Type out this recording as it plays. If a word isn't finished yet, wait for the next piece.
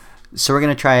So we're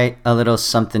gonna try a little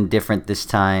something different this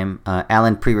time.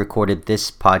 Alan pre-recorded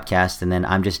this podcast, and then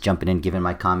I'm just jumping in, giving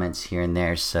my comments here and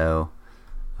there. So,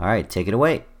 all right, take it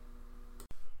away.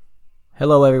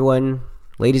 Hello, everyone,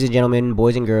 ladies and gentlemen,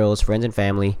 boys and girls, friends and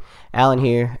family. Alan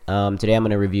here. Today I'm going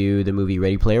to review the movie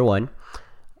Ready Player One.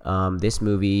 This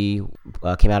movie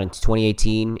came out in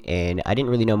 2018, and I didn't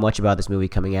really know much about this movie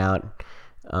coming out.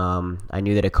 I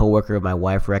knew that a coworker of my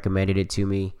wife recommended it to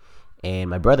me,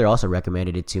 and my brother also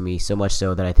recommended it to me, so much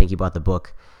so that I think he bought the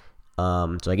book.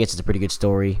 So I guess it's a pretty good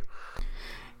story.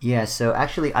 Yeah, so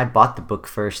actually I bought the book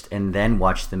first and then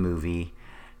watched the movie.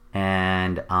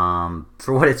 And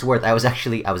for what it's worth, I was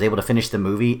able to finish the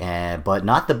movie, but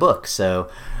not the book.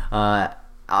 So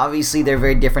obviously they're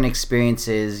very different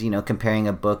experiences. You know, comparing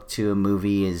a book to a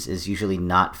movie is usually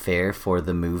not fair for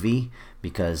the movie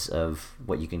because of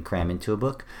what you can cram into a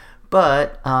book.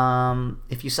 But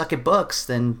if you suck at books,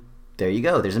 then there you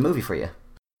go. There's a movie for you.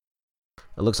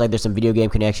 It looks like there's some video game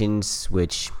connections,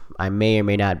 which I may or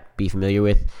may not be familiar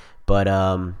with. But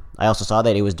I also saw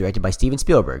that it was directed by Steven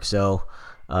Spielberg. So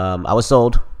I was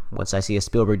sold once I see a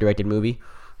Spielberg-directed movie.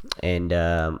 And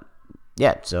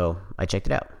so I checked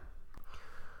it out.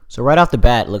 So right off the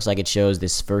bat, it looks like it shows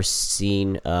this first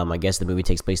scene. I guess the movie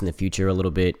takes place in the future, a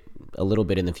little bit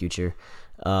in the future.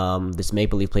 This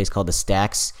Maple Leaf place called the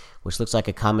Stacks, which looks like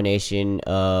a combination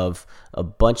of a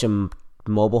bunch of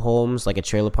mobile homes, like a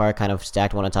trailer park, kind of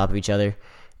stacked one on top of each other.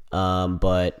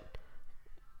 But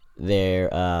they're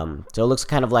so it looks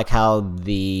kind of like how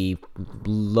the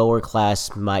lower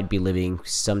class might be living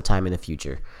sometime in the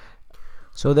future.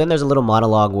 So then there's a little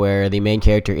monologue where the main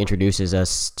character introduces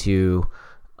us to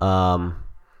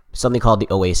something called the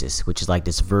Oasis, which is like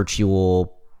this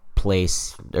virtual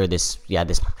place, or it's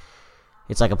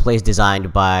like a place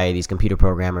designed by these computer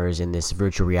programmers in this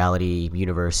virtual reality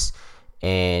universe.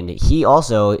 And he's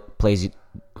also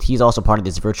part of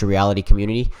this virtual reality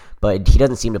community, but he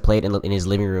doesn't seem to play it in his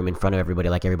living room in front of everybody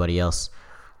like everybody else.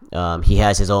 He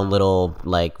has his own little,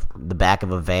 like, the back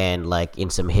of a van, like, in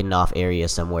some hidden off area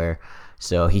somewhere.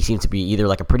 So he seems to be either,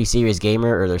 like, a pretty serious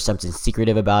gamer, or there's something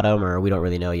secretive about him, or we don't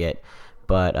really know yet.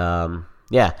 But,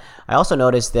 yeah. I also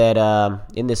noticed that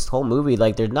in this whole movie,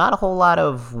 like, there's not a whole lot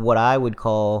of what I would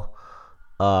call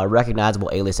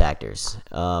recognizable A-list actors,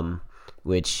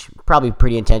 which probably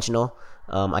pretty intentional.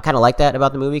 I kind of like that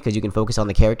about the movie because you can focus on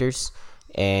the characters,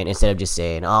 and instead of just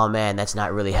saying, "Oh man, that's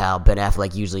not really how Ben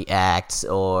Affleck usually acts,"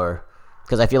 or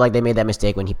because I feel like they made that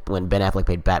mistake when Ben Affleck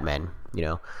played Batman, you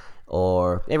know,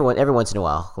 or every once in a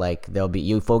while, like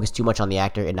you focus too much on the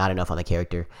actor and not enough on the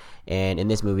character. And in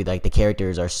this movie, like, the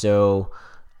characters are so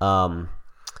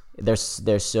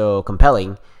they're so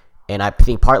compelling, and I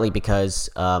think partly because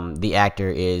the actor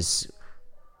is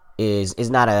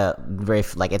not a very,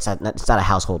 like, it's not a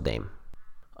household name.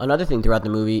 Another thing throughout the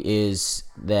movie is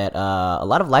that a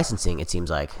lot of licensing, it seems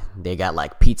like. They got,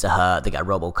 like, Pizza Hut, they got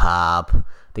RoboCop,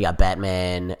 they got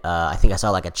Batman. I think I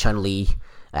saw, like, a Chun-Li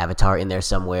avatar in there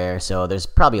somewhere. So there's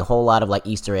probably a whole lot of, like,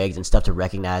 Easter eggs and stuff to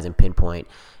recognize and pinpoint,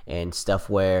 and stuff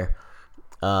where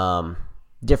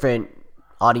different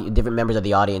members of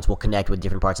the audience will connect with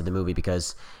different parts of the movie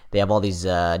because they have all these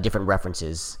different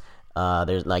references.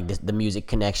 There's, like, the music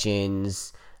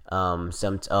connections.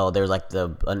 There's, like,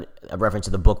 a reference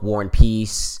to the book War and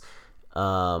Peace.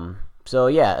 So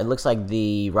yeah, it looks like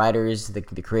the writers, the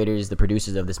creators, the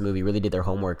producers of this movie really did their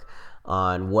homework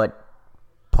on what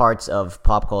parts of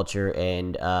pop culture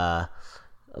and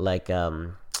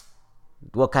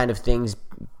what kind of things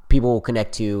people will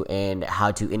connect to and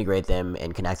how to integrate them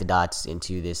and connect the dots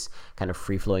into this kind of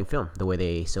free-flowing film the way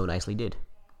they so nicely did.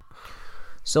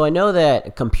 So I know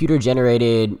that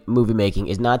computer-generated movie making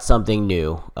is not something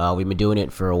new. We've been doing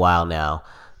it for a while now.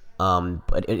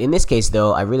 But in this case,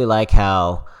 though, I really like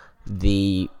how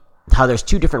there's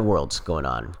two different worlds going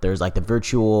on. There's, like, the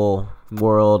virtual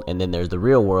world, and then there's the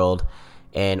real world.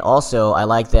 And also, I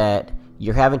like that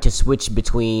you're having to switch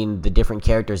between the different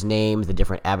characters' names, the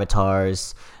different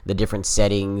avatars, the different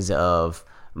settings of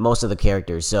most of the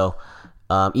characters. So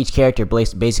each character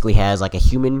basically has, like, a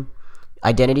human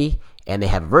identity, and they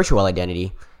have a virtual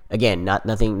identity. Again,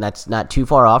 nothing that's not too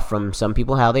far off from some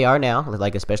people how they are now,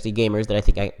 like, especially gamers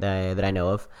that I know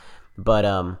of. But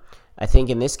I think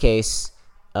in this case,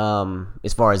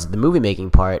 as far as the movie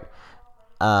making part,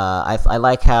 I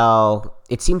like how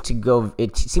it seemed to go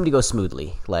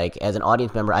smoothly. Like, as an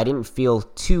audience member, I didn't feel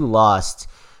too lost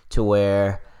to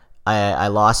where I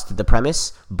lost the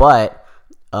premise, but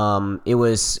it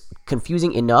was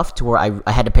confusing enough to where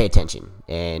I had to pay attention.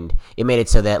 and it made it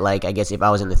so that, like, I guess if I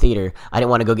was in the theater, I didn't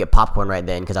want to go get popcorn right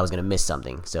then because I was going to miss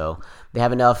something. So they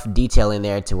have enough detail in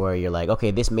there to where you're like,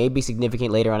 okay, this may be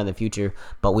significant later on in the future,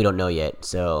 but we don't know yet.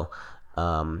 So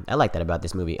I like that about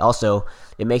this movie. Also,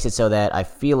 it makes it so that I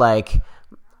feel like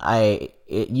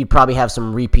you'd probably have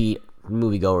some repeat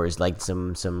moviegoers, like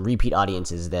some repeat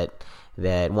audiences that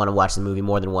want to watch the movie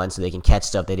more than once so they can catch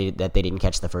stuff that they didn't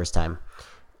catch the first time.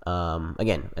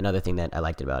 Again, another thing that I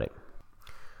liked about it.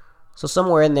 So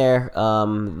somewhere in there,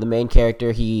 the main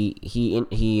character he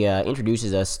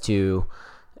introduces us to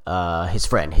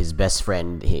his best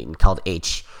friend called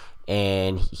H,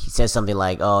 and he says something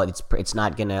like, "Oh, it's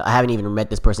not gonna. I haven't even met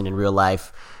this person in real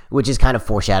life," which is kind of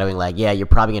foreshadowing, like, yeah, you're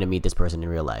probably gonna meet this person in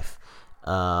real life,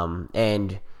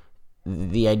 and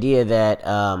the idea that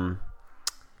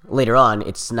later on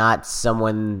it's not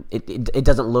someone. It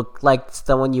doesn't look like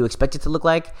someone you expect it to look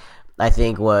like, I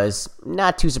think was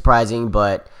not too surprising,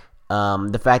 but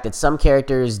the fact that some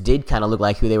characters did kind of look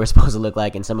like who they were supposed to look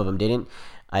like and some of them didn't,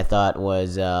 I thought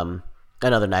was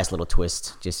another nice little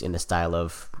twist just in the style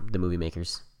of the movie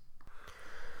makers.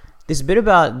 This bit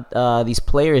about these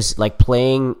players like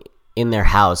playing in their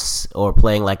house or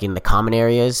playing like in the common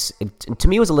areas, to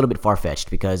me was a little bit far-fetched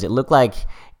because it looked like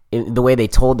in the way they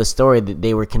told the story that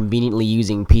they were conveniently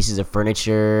using pieces of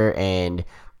furniture and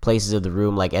places of the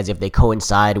room like as if they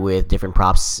coincide with different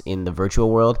props in the virtual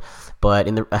world. But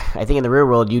I think in the real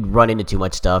world you'd run into too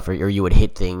much stuff or you would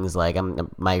hit things like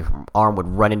my arm would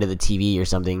run into the TV or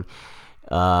something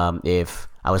if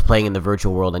I was playing in the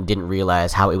virtual world and didn't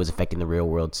realize how it was affecting the real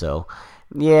world. So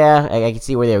yeah, I could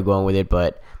see where they were going with it,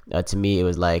 but to me it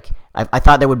was like I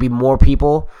thought there would be more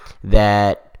people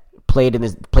that played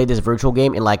this virtual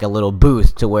game in like a little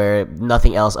booth to where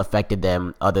nothing else affected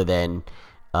them other than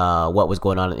what was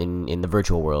going on in the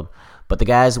virtual world. But the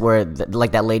guys were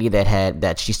like that lady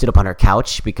that she stood up on her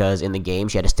couch because in the game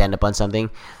she had to stand up on something.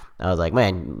 I was like,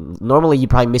 man, normally you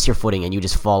probably miss your footing and you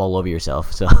just fall all over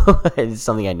yourself. So it's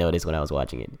something I noticed when I was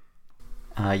watching it.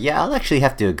 Yeah, I'll actually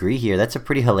have to agree here. That's a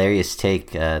pretty hilarious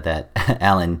take that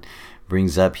Alan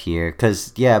brings up here.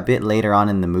 Because, yeah, a bit later on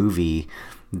in the movie,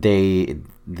 the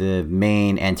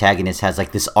main antagonist has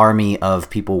like this army of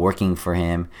people working for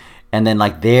him. And then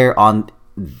like they're on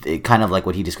kind of like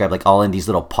what he described, like all in these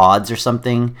little pods or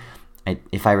something.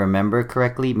 If I remember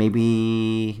correctly,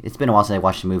 maybe it's been a while since I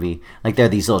watched the movie. Like there are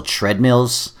these little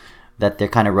treadmills that they're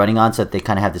kind of running on, so that they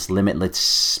kind of have this limitless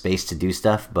space to do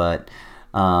stuff. But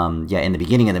yeah, in the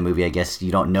beginning of the movie, I guess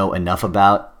you don't know enough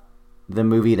about the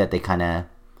movie that they kind of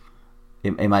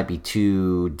it might be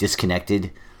too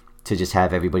disconnected to just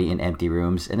have everybody in empty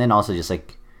rooms, and then also just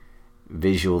like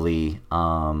visually,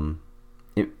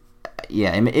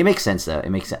 it makes sense though.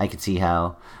 I could see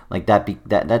how like that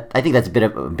I think that's a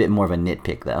bit more of a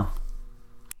nitpick though.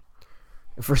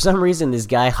 For some reason, this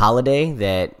guy Holiday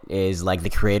that is like the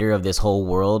creator of this whole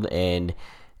world, and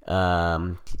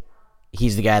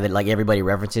he's the guy that like everybody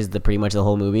references pretty much the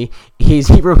whole movie. He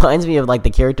reminds me of like the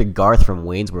character Garth from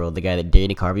Wayne's World, the guy that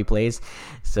Dana Carvey plays.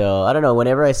 So I don't know.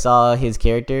 Whenever I saw his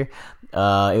character,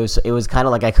 it was kind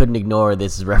of like I couldn't ignore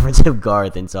this reference of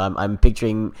Garth, and so I'm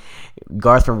picturing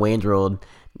Garth from Wayne's World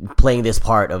playing this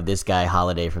part of this guy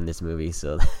Holiday from this movie.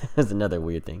 So that's another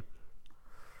weird thing.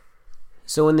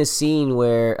 So in this scene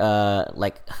where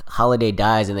like Holiday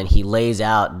dies and then he lays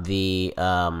out the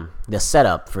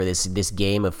setup for this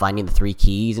game of finding the 3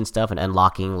 keys and stuff and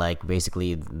unlocking like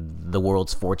basically the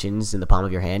world's fortunes in the palm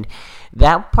of your hand,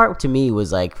 that part to me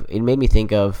was like, it made me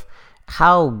think of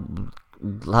how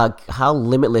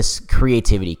limitless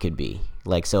creativity could be.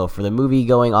 Like, so for the movie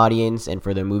going audience and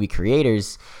for the movie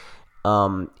creators,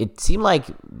 it seemed like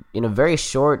in a very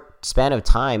short span of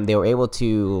time they were able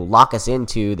to lock us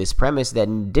into this premise that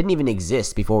didn't even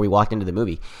exist before we walked into the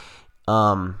movie.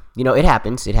 It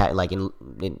happens. It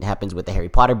happens with the Harry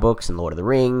Potter books and Lord of the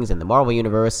Rings and the Marvel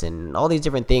universe and all these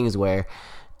different things where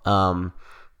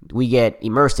we get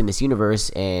immersed in this universe,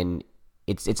 and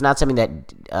it's not something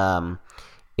that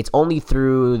it's only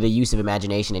through the use of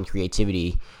imagination and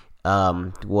creativity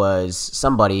was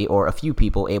somebody or a few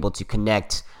people able to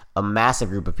connect a massive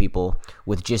group of people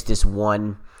with just this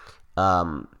one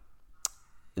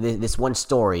this one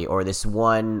story or this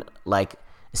one like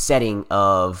setting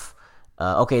of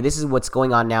okay, this is what's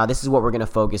going on now, this is what we're going to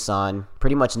focus on,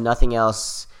 pretty much nothing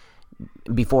else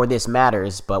before this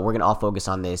matters, but we're going to all focus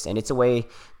on this, and it's a way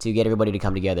to get everybody to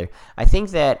come together. I think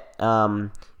that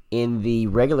in the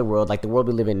regular world, like the world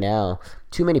we live in now,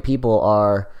 too many people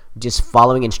are just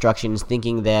following instructions,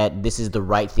 thinking that this is the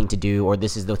right thing to do or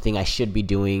this is the thing I should be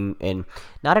doing, and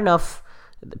not enough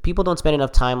people don't spend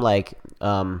enough time like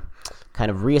kind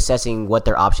of reassessing what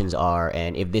their options are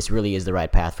and if this really is the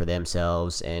right path for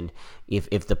themselves. And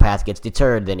if the path gets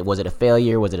deterred, then was it a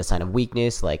failure? Was it a sign of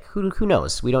weakness? Like, who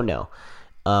knows? We don't know.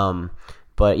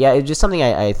 But yeah, it's just something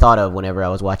I thought of whenever I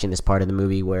was watching this part of the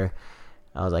movie, where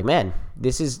I was like, man,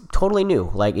 this is totally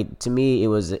new. Like, to me,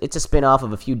 it's a spin-off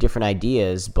of a few different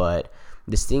ideas, but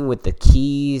this thing with the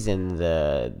keys and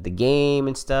the game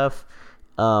and stuff,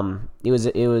 it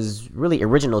was really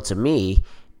original to me.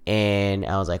 And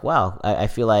I was like, wow, I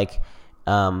feel like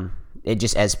it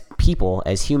just, as people,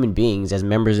 as human beings, as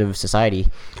members of society,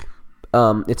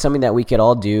 it's something that we could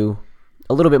all do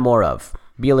a little bit more of.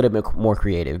 Be a little bit more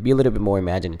creative. Be a little bit more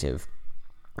imaginative.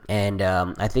 And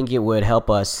I think it would help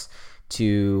us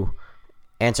to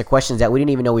answer questions that we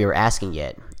didn't even know we were asking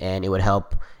yet. And it would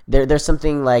help. There's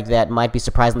something like that might be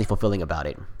surprisingly fulfilling about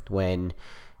it, when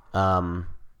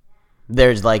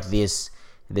there's like this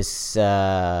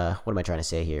what am I trying to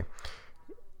say here?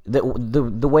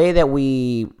 The way that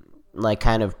we like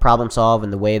kind of problem solve,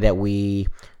 and the way that we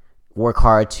work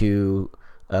hard to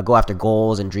go after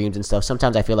goals and dreams and stuff,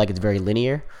 sometimes I feel like it's very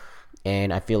linear,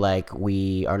 and I feel like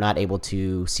we are not able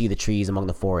to see the trees among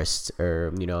the forests,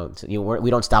 or we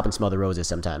don't stop and smell the roses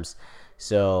sometimes.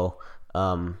 So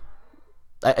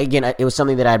again, it was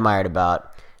something that I admired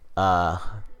about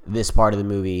this part of the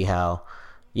movie, how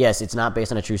yes, it's not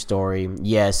based on a true story.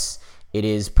 Yes, it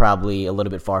is probably a little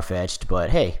bit far-fetched, but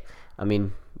hey, I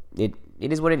mean, it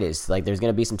is what it is. Like, there's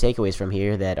going to be some takeaways from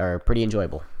here that are pretty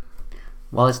enjoyable.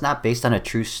 Well, it's not based on a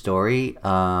true story.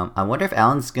 I wonder if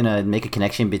Alan's going to make a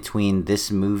connection between this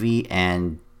movie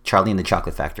and Charlie and the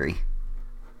Chocolate Factory.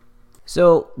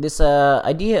 So this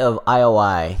idea of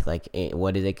IOI, like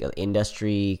what is it,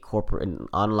 industry, corporate,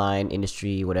 online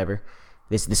industry, whatever.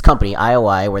 This company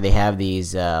IOI, where they have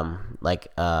these a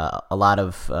lot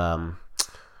of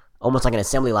almost like an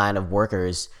assembly line of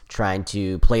workers trying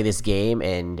to play this game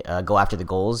and go after the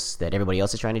goals that everybody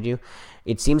else is trying to do.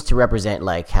 It seems to represent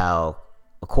like how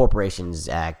corporations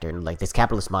act, or like this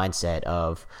capitalist mindset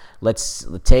of, let's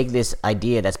take this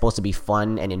idea that's supposed to be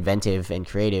fun and inventive and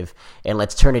creative, and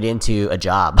let's turn it into a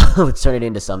job. Let's turn it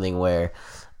into something where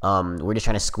we're just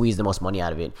trying to squeeze the most money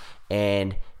out of it.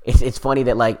 And it's funny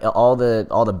that like all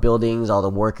the buildings, all the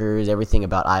workers, everything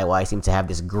about IOI seems to have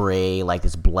this gray, like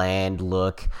this bland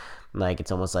look. Like,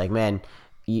 it's almost like, man,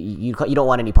 you don't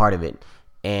want any part of it.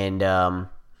 And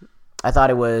I thought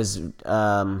it was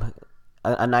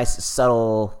a nice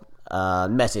subtle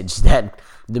message that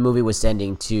the movie was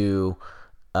sending to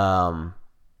that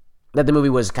the movie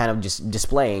was kind of just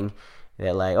displaying,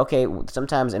 that like, okay,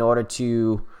 sometimes in order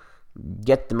to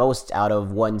get the most out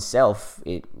of oneself,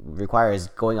 it requires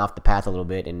going off the path a little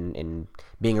bit and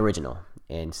being original.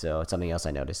 And so it's something else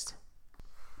I noticed.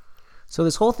 So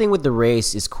this whole thing with the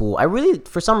race is cool.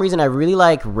 For some reason, I really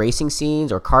like racing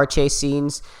scenes or car chase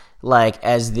scenes, like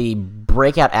as the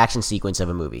breakout action sequence of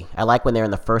a movie. I like when they're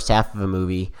in the first half of a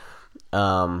movie.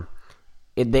 To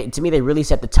me, they really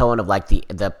set the tone of like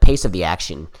the pace of the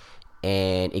action,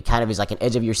 and it kind of is like an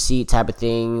edge of your seat type of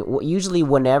thing. Usually,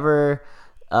 whenever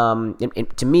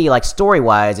to me, like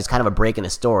story-wise, it's kind of a break in the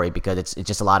story, because it's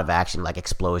just a lot of action, like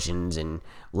explosions and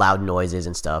loud noises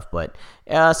and stuff. But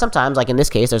sometimes, like in this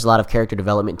case, there's a lot of character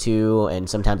development too, and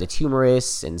sometimes it's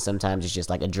humorous, and sometimes it's just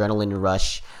like adrenaline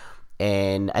rush.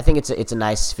 And I think it's a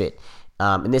nice fit.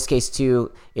 In this case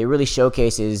too, it really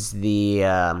showcases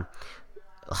the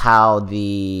how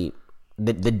the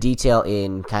detail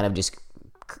in kind of just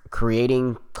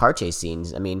creating car chase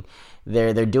scenes. I mean,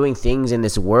 they're doing things in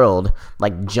this world,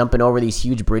 like jumping over these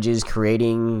huge bridges,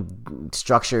 creating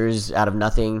structures out of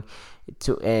nothing.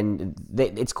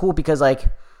 It's cool because like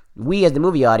we as the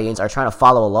movie audience are trying to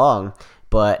follow along,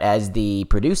 but as the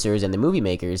producers and the movie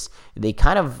makers, they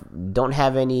kind of don't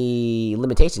have any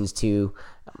limitations to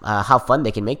how fun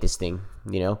they can make this thing,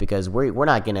 because we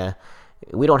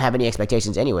don't have any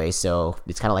expectations anyway. So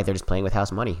it's kind of like they're just playing with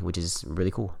house money, which is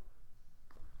really cool.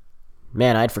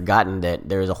 Man, I'd forgotten that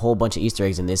there was a whole bunch of Easter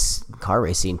eggs in this car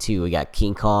race scene too. We got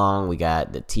King Kong, we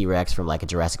got the T-Rex from like a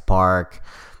Jurassic Park,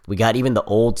 we got even the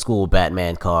old school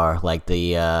Batman car, like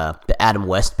the Adam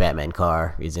West Batman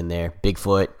car is in there.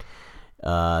 Bigfoot,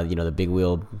 the big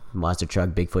wheel monster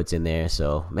truck, Bigfoot's in there.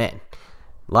 So man,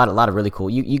 a lot of really cool.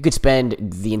 You could spend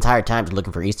the entire time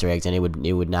looking for Easter eggs, and it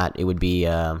would not be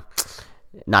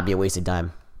not be a wasted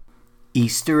time.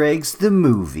 Easter eggs, the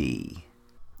movie.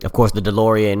 Of course, the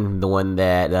DeLorean, the one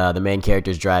that the main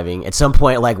character is driving. At some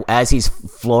point, like as he's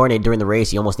flooring it during the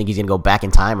race, you almost think he's gonna go back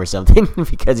in time or something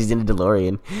because he's in a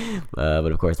DeLorean.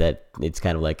 But of course, it's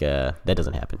kind of like that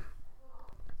doesn't happen.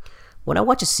 When I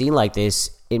watch a scene like this,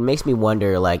 it makes me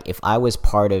wonder, like, if I was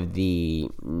part of the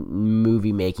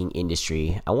movie making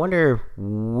industry, I wonder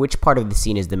which part of the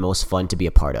scene is the most fun to be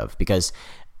a part of. Because,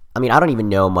 I mean, I don't even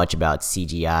know much about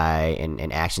CGI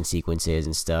and action sequences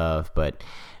and stuff, but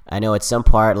I know at some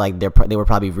part, like, they were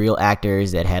probably real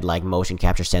actors that had, like, motion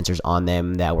capture sensors on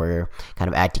them that were kind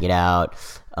of acting it out.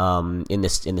 In the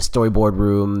storyboard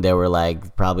room, there were,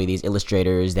 like, probably these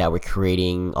illustrators that were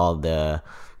creating all the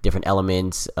different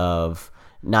elements of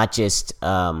not just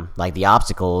like the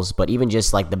obstacles, but even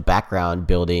just like the background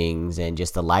buildings and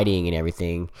just the lighting and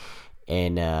everything.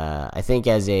 And I think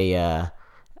I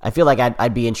feel like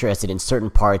I'd be interested in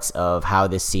certain parts of how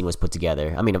this scene was put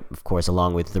together. I mean, of course,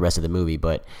 along with the rest of the movie,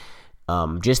 but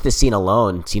just this scene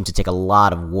alone seems to take a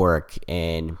lot of work,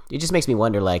 and it just makes me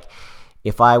wonder, like,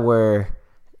 if I were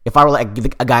like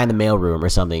a guy in the mailroom or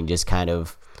something, just kind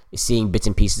of seeing bits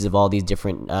and pieces of all these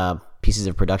different pieces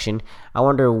of production, I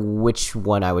wonder which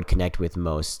one I would connect with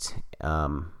most.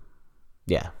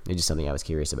 Yeah, it's just something I was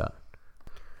curious about.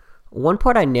 One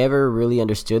part I never really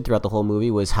understood throughout the whole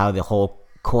movie was how the whole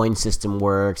coin system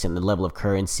works and the level of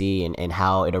currency and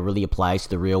how it really applies to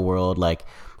the real world. Like,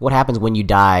 what happens when you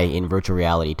die in virtual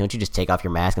reality? Don't you just take off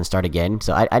your mask and start again?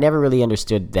 So I never really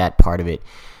understood that part of it.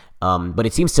 But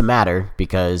it seems to matter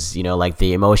because, you know, like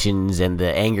the emotions and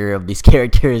the anger of these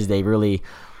characters, they really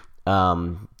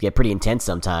get pretty intense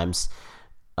sometimes.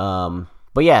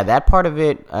 But yeah, that part of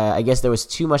it, I guess there was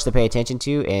too much to pay attention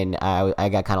to, and I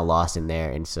got kind of lost in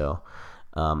there. And so,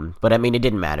 but I mean, it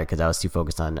didn't matter because I was too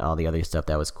focused on all the other stuff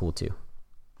that was cool too.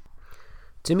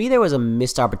 To me, there was a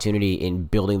missed opportunity in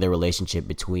building the relationship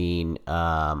between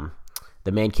the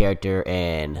main character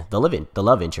and the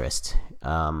love interest.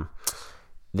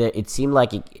 It seemed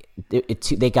like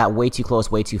they got way too close,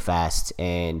 way too fast,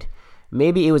 and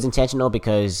maybe it was intentional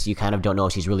because you kind of don't know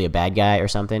if she's really a bad guy or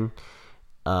something.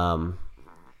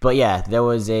 But yeah, there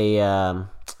was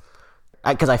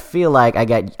because I feel like I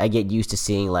get used to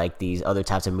seeing like these other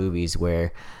types of movies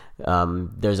where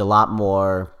there's a lot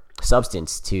more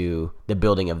substance to the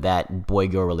building of that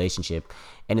boy-girl relationship,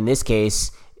 and in this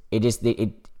case,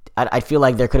 I feel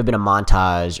like there could have been a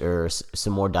montage or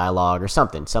some more dialogue or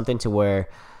something to where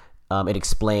it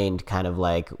explained kind of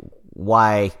like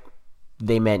why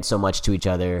they meant so much to each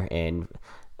other. And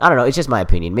I don't know, it's just my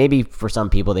opinion. Maybe for some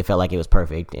people they felt like it was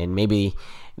perfect, and maybe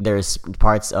there's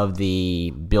parts of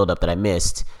the build-up that I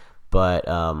missed. But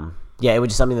yeah, it was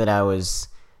just something that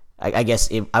I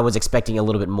guess I was expecting a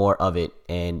little bit more of it,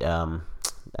 and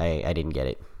I didn't get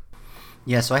it.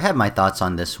 Yeah, so I had my thoughts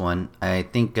on this one. I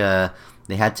think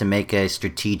they had to make a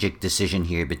strategic decision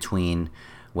here between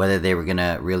whether they were going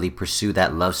to really pursue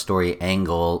that love story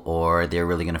angle or they're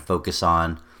really going to focus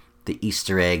on the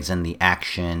Easter eggs and the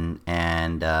action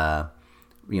and,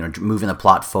 moving the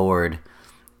plot forward.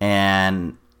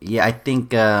 And yeah, I think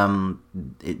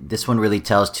this one really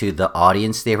tells to the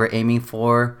audience they were aiming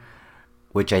for,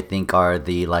 which I think are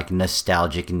the like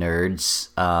nostalgic nerds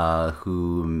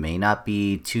who may not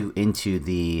be too into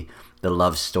the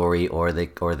love story or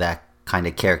that kind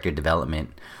of character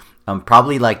development.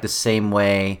 Probably like the same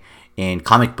way in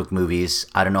comic book movies.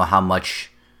 I don't know how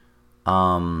much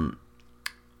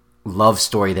love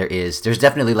story there is. There's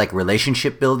definitely like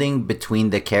relationship building between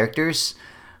the characters,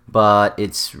 but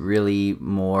it's really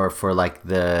more for like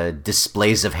the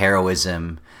displays of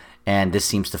heroism, and this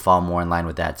seems to fall more in line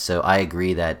with that. So I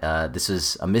agree that this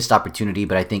is a missed opportunity,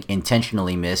 but I think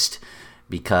intentionally missed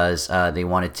because they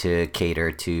wanted to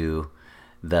cater to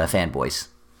the fanboys.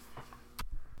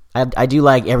 I do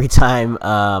like every time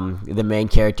the main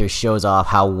character shows off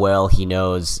how well he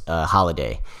knows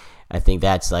Holiday. I think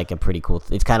that's like a pretty cool.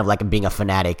 It's kind of like being a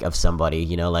fanatic of somebody,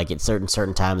 you know. Like at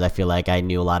certain times, I feel like I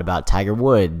knew a lot about Tiger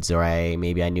Woods, or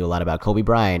maybe I knew a lot about Kobe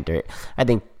Bryant. Or I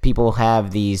think people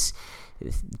have these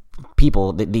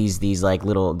like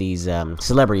little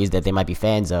celebrities that they might be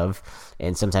fans of,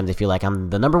 and sometimes they feel like I'm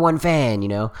the number one fan, you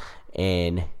know,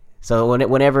 and. So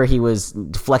whenever he was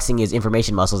flexing his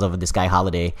information muscles over this guy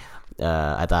Holiday,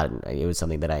 I thought it was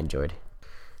something that I enjoyed.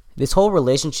 This whole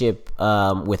relationship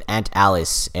with Aunt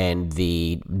Alice and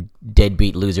the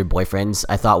deadbeat loser boyfriends,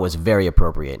 I thought was very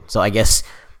appropriate. So I guess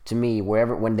to me,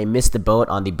 when they missed the boat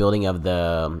on the building of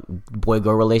the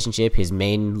boy-girl relationship, his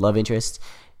main love interest,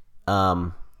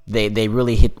 they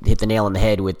really hit the nail on the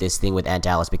head with this thing with Aunt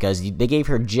Alice, because they gave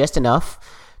her just enough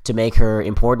to make her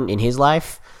important in his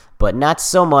life, but not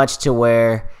so much to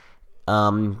where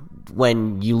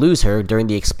when you lose her during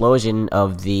the explosion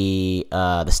of the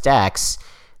stacks,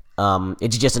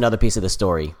 it's just another piece of the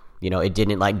story. You know, it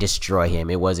didn't like destroy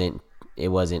him. It wasn't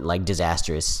like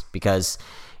disastrous, because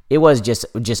it was just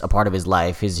a part of his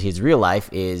life. His real life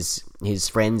is his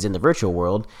friends in the virtual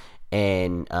world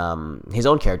and his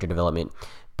own character development.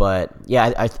 But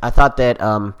yeah, I thought that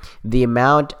the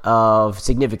amount of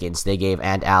significance they gave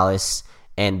Aunt Alice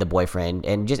and the boyfriend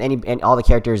and just and all the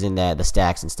characters in the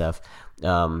stacks and stuff,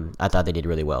 I thought they did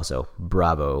really well. So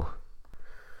bravo.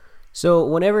 So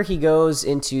whenever he goes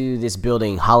into this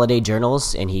building, Holiday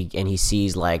Journals, and he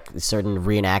sees like certain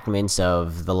reenactments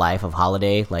of the life of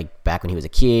Holiday, like back when he was a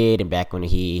kid and back when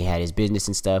he had his business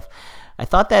and stuff, I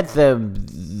thought that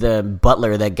the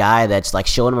butler, that guy that's like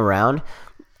showing him around,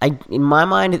 in my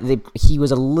mind, he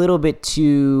was a little bit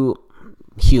too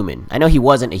human. I know he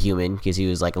wasn't a human because he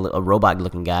was like a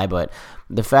robot-looking guy, but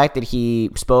the fact that he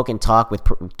spoke and talked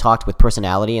with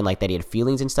personality and like that he had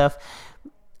feelings and stuff,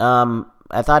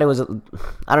 I thought it was,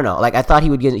 I don't know, like I thought he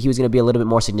was going to be a little bit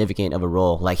more significant of a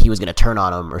role, like he was going to turn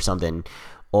on him or something,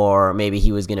 or maybe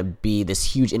he was going to be this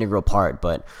huge integral part.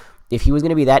 But if he was going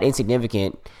to be that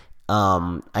insignificant,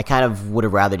 I kind of would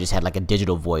have rather just had like a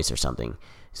digital voice or something.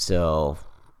 So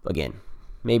again,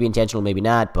 maybe intentional, maybe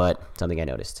not, but something I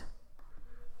noticed.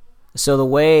 So the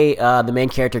way the main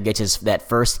character gets that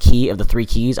first key of the 3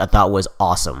 keys, I thought was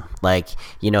awesome. Like,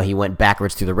 you know, he went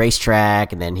backwards through the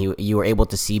racetrack, and then you were able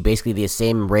to see basically the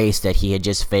same race that he had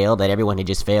just failed, that everyone had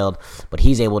just failed, but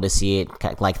he's able to see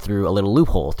it like through a little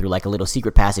loophole, through like a little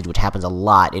secret passage, which happens a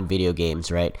lot in video games,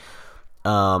 right?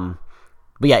 But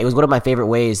yeah, it was one of my favorite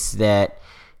ways that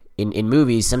in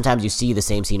movies, sometimes you see the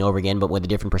same scene over again, but with a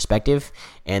different perspective.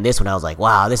 And this one, I was like,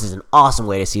 wow, this is an awesome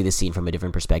way to see this scene from a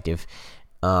different perspective.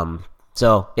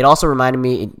 So it also reminded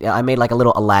me, I made like a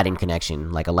little Aladdin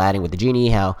connection, like Aladdin with the genie,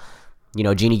 how, you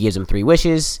know, genie gives him 3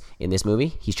 wishes in this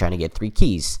movie. He's trying to get 3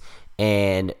 keys,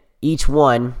 and each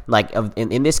one, like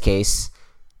in this case,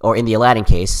 or in the Aladdin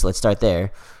case, let's start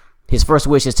there. His first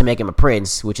wish is to make him a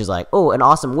prince, which is like, oh, an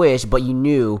awesome wish, but you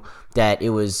knew that it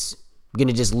was going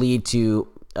to just lead to,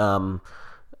 a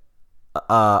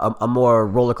more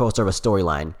roller coaster of a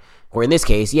storyline. Or in this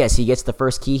case, yes, he gets the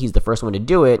first key. He's the first one to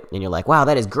do it. And you're like, wow,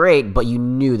 that is great. But you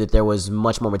knew that there was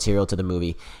much more material to the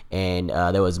movie. And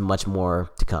there was much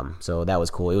more to come. So that was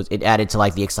cool. It added to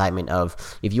like the excitement of,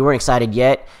 if you weren't excited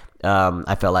yet,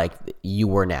 I felt like you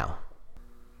were now.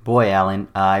 Boy, Alan,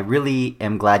 I really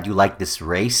am glad you like this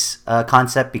race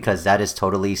concept, because that is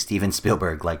totally Steven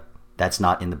Spielberg. Like, that's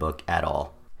not in the book at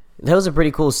all. That was a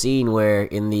pretty cool scene where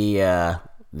in the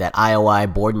that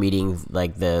IOI board meeting,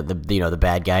 like the you know, the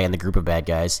bad guy and the group of bad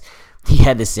guys, he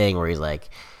had this saying where he's like,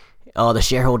 oh, the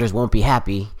shareholders won't be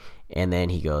happy, and then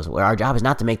he goes, well, our job is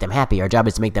not to make them happy, our job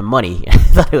is to make them money. I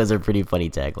thought it was a pretty funny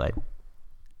tagline.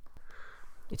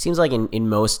 It seems like in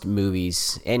most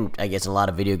movies, and I guess in a lot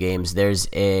of video games, there's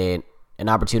an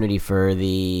opportunity for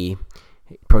the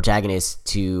protagonist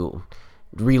to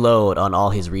reload on all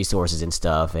his resources and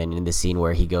stuff. And in the scene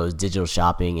where he goes digital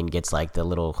shopping and gets like the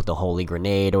holy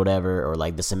grenade or whatever, or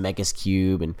like the Zemeckis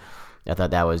cube, and I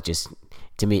thought that was just,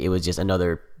 to me, it was just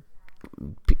another,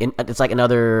 it's like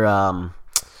another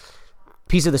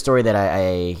piece of the story that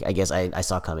I guess I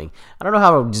saw coming. I don't know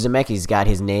how Zemeckis got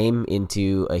his name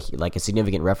into a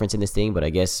significant reference in this thing, but I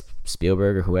guess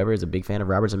Spielberg or whoever is a big fan of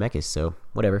Robert Zemeckis, so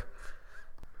whatever.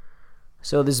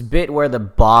 So this bit where the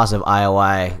boss of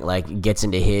IOI like gets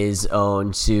into his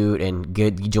own suit and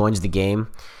joins the game,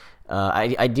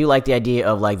 I do like the idea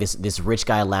of like this rich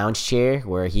guy lounge chair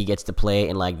where he gets to play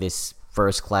in like this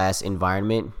first class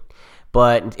environment.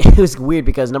 But it was weird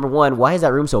because, number one, why is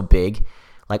that room so big?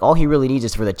 Like, all he really needs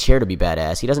is for the chair to be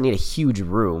badass. He doesn't need a huge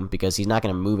room because he's not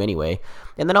going to move anyway.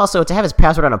 And then also to have his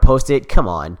password on a Post-it, come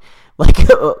on, like.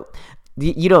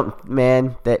 You don't,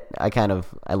 man, that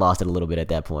I lost it a little bit at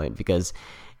that point, because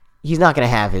he's not going to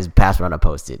have his password on a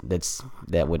Post-it.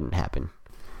 That wouldn't happen.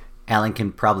 Alan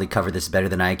can probably cover this better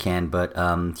than I can, but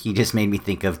he just made me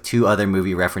think of 2 other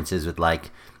movie references with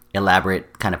like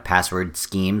elaborate kind of password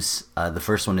schemes. The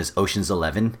first one is Ocean's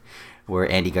 11,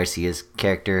 where Andy Garcia's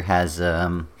character has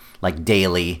like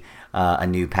daily a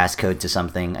new passcode to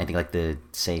something, I think like the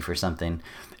safe or something.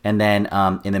 And then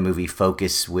in the movie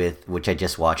Focus, which I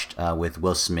just watched with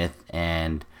Will Smith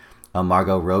and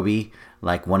Margot Robbie,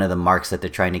 like one of the marks that they're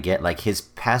trying to get, like his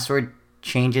password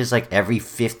changes like every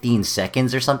 15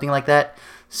 seconds or something like that.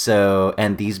 So,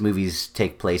 and these movies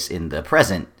take place in the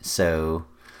present. So,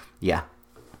 yeah.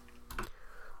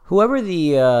 Whoever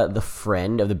the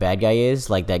friend of the bad guy is,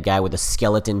 like that guy with the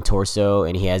skeleton torso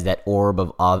and he has that orb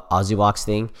of Ozywox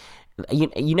thing,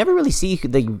 you never really see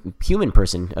the human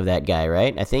person of that guy,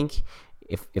 right? I think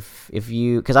if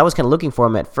you, because I was kind of looking for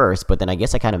him at first, but then I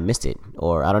guess I kind of missed it,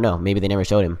 or I don't know, maybe they never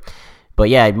showed him. But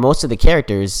yeah, most of the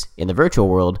characters in the virtual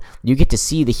world, you get to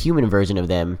see the human version of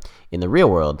them in the real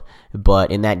world. But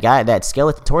in that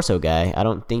skeleton torso guy, I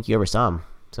don't think you ever saw him.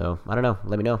 So I don't know.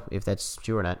 Let me know if that's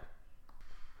true or not.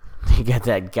 You got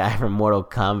that guy from Mortal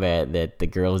Kombat that the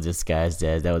girl's disguised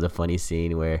as. That was a funny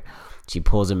scene where she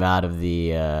pulls him out of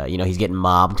the, he's getting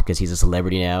mobbed because he's a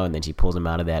celebrity now, and then she pulls him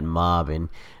out of that mob, and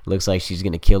it looks like she's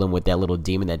going to kill him with that little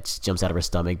demon that jumps out of her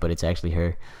stomach, but it's actually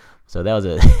her. So that was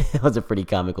that was a pretty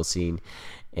comical scene.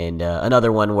 And another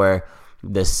one where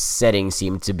the setting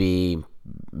seemed to be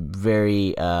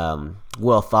very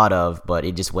well thought of, but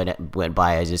it just went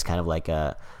by as just kind of like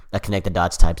a connect the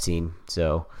dots type scene.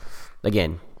 So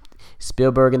again,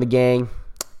 Spielberg and the gang,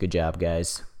 good job,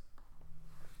 guys.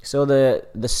 So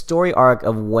the story arc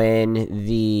of when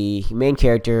the main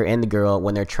character and the girl,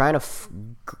 when they're trying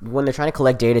to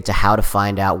collect data to how to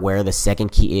find out where the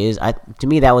second key is, to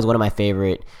me that was one of my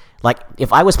favorite. Like,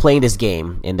 if I was playing this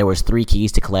game and there was 3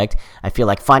 keys to collect, I feel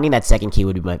like finding that second key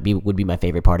would be my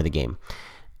favorite part of the game.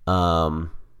 I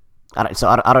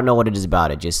don't know what it is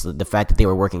about it. Just the fact that they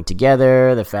were working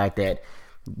together, the fact that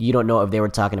you don't know if they were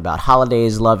talking about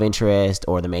Holiday's love interest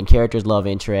or the main character's love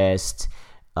interest.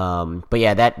 But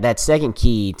yeah, that second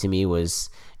key to me was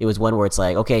one where it's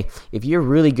like, okay, if you're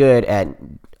really good at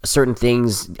certain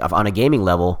things on a gaming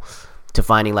level, to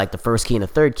finding like the first key and the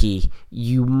third key,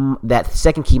 that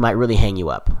second key might really hang you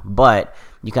up. But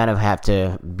you kind of have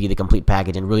to be the complete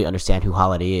package and really understand who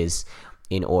Holiday is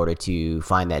in order to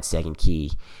find that second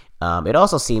key. It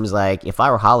also seems like if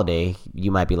I were Holiday,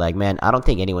 you might be like, man, I don't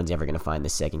think anyone's ever going to find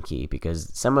this second key,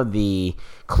 because some of the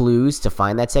clues to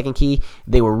find that second key,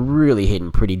 they were really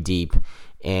hidden pretty deep.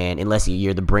 And unless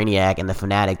you're the brainiac and the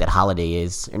fanatic that Holiday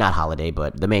is, or not Holiday,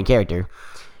 but the main character,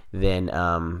 then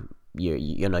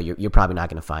you're probably not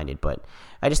going to find it. But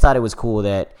I just thought it was cool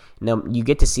that you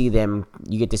get to see them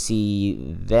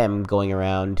going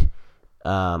around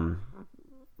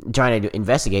trying to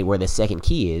investigate where the second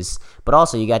key is, but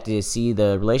also you got to see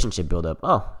the relationship build up.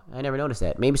 Oh, I never noticed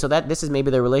that. Maybe this is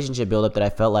the relationship build up that I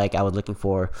felt like I was looking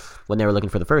for when they were looking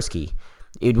for the first key.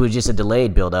 It was just a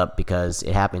delayed build up because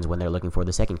it happens when they're looking for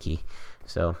the second key.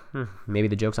 So maybe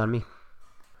the joke's on me.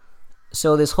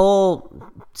 So this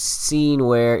whole scene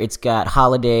where it's got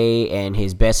Holiday and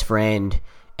his best friend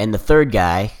and the third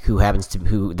guy who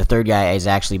the third guy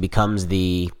actually becomes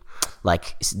the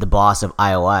boss of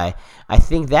IOI. I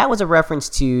think that was a reference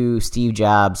to Steve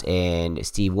Jobs and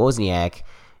Steve Wozniak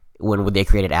when they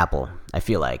created Apple, I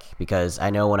feel like, because I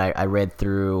know when I read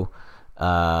through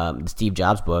the Steve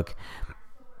Jobs book,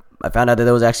 I found out that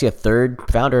there was actually a third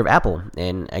founder of Apple,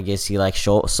 and I guess he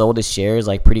sold his shares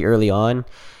pretty early on,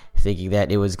 thinking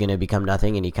that it was going to become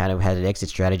nothing, and he kind of had an exit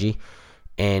strategy.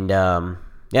 And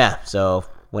so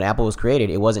when Apple was created,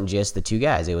 it wasn't just the 2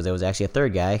 guys. It was actually a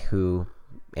third guy who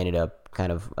ended up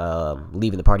kind of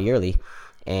leaving the party early,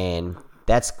 and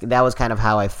that was kind of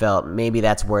how I felt. Maybe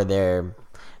that's where the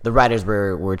writers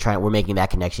were making that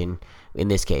connection in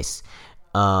this case.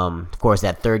 Of course,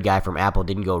 that third guy from Apple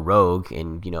didn't go rogue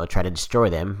and try to destroy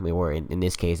them. In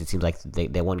this case, it seems like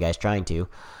that one guy's trying to.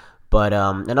 But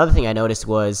another thing I noticed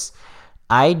was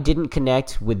I didn't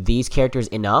connect with these characters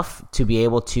enough to be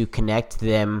able to connect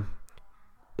them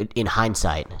in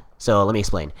hindsight. So let me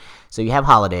explain. So you have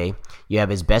Holiday, you have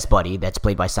his best buddy that's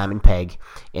played by Simon Pegg,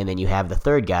 and then you have the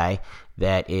third guy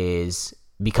that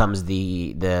becomes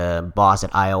the boss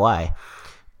at IOI.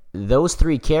 Those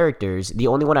 3 characters, the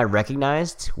only one I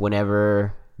recognized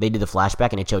whenever they did the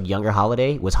flashback and it showed younger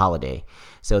Holiday was Holiday.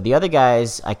 So the other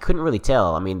guys, I couldn't really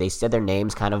tell. I mean, they said their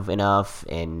names kind of enough,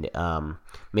 and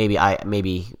maybe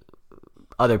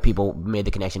other people made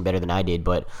the connection better than I did,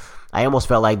 but I almost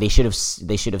felt like they should have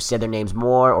said their names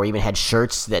more, or even had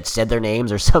shirts that said their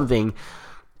names or something.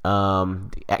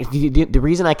 The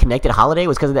reason I connected Holiday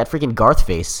was because of that freaking Garth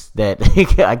face that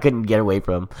I couldn't get away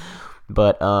from.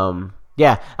 But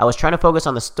yeah, I was trying to focus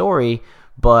on the story,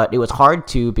 but it was hard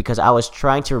to because I was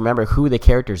trying to remember who the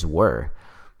characters were.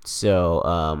 So,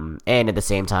 and at the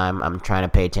same time, I'm trying to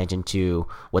pay attention to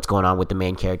what's going on with the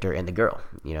main character and the girl,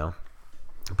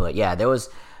 But yeah, there was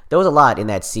a lot in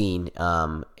that scene,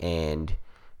 and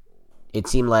it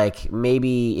seemed like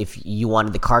maybe if you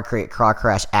wanted the car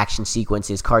crash action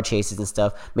sequences, car chases and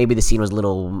stuff, maybe the scene was a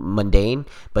little mundane.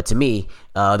 But to me,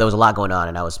 there was a lot going on,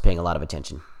 and I was paying a lot of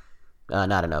attention.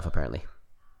 Not enough, apparently.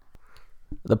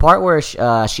 The part where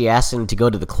she asked him to go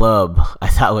to the club, I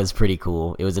thought was pretty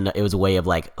cool. It was a way of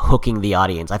hooking the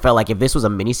audience. I felt like if this was a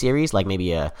miniseries, like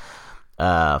maybe a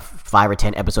 5 or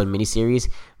 10 episode miniseries,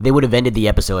 they would have ended the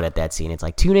episode at that scene. It's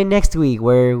like, tune in next week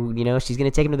where she's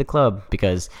gonna take him to the club,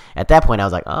 because at that point I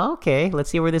was like, oh, okay, let's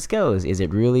see where this goes. Is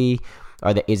it really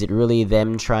Is it really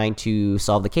them trying to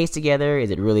solve the case together?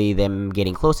 Is it really them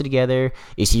getting closer together?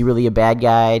 Is he really a bad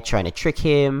guy trying to trick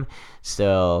him?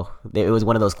 So it was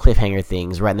one of those cliffhanger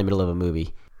things right in the middle of a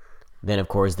movie. Then, of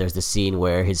course, there's the scene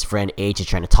where his friend H is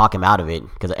trying to talk him out of it.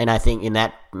 And I think in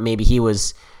that, maybe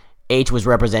H was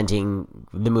representing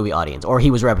the movie audience, or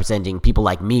he was representing people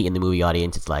like me in the movie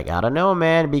audience. It's like, I don't know,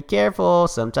 man, be careful.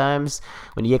 Sometimes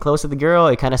when you get close to the girl,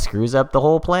 it kind of screws up the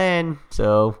whole plan.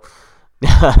 So,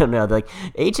 I don't know. Like,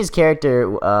 H's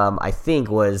character, I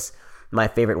think, was my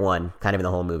favorite one, kind of in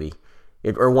the whole movie,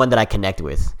 or one that I connect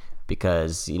with,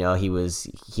 because, you know,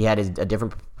 he had a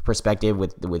different perspective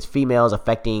with females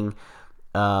affecting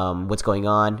what's going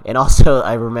on. And also,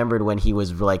 I remembered when he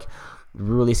was like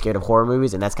really scared of horror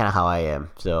movies, and that's kind of how I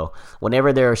am. So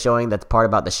whenever they're showing that part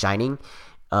about The Shining,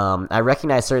 I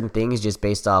recognize certain things just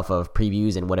based off of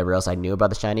previews and whatever else I knew about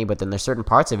The Shining. But then there's certain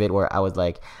parts of it where I was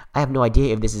like, I have no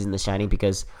idea if this is in The Shining,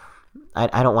 because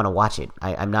I don't want to watch it.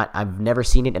 I've never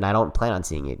seen it, and I don't plan on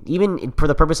seeing it. Even for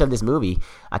the purpose of this movie,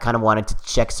 I kind of wanted to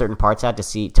check certain parts out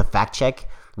to fact check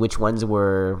which ones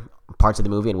were parts of the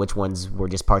movie and which ones were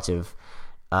just parts of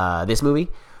this movie.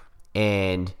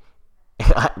 And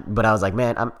but I was like,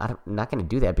 man, I'm not going to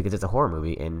do that because it's a horror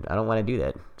movie and I don't want to do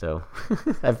that. So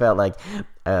I felt like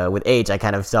with H, I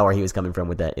kind of saw where he was coming from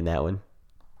with that in that one.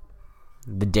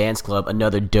 The dance club,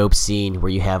 another dope scene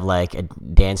where you have like a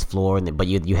dance floor, but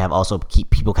you have also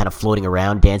keep people kind of floating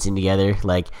around dancing together,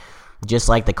 like just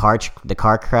like the car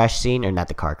crash scene, or not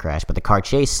the car crash, but the car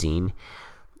chase scene.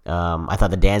 I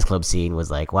thought the dance club scene was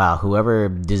like, wow, whoever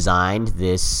designed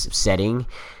this setting,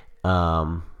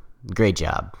 great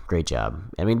job.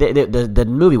 I mean, the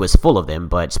movie was full of them,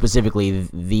 but specifically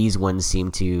these ones seem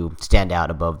to stand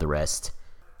out above the rest.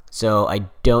 So I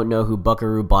don't know who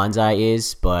Buckaroo Banzai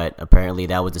is, but apparently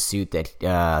that was the suit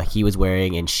that he was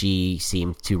wearing, and she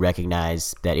seemed to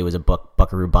recognize that it was a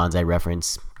Buckaroo Banzai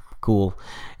reference. Cool.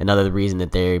 Another reason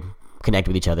that they connect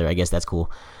with each other. I guess that's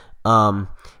cool.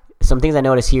 Some things I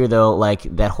noticed here, though, like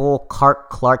that whole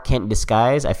Clark Kent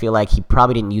disguise, I feel like he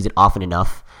probably didn't use it often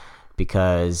enough,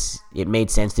 because it made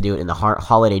sense to do it in the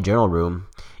Holiday Journal room.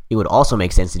 It would also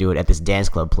make sense to do it at this dance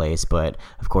club place, but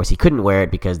of course he couldn't wear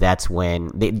it because that's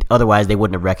when otherwise they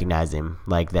wouldn't have recognized him,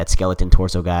 like that skeleton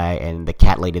torso guy and the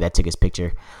cat lady that took his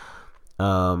picture.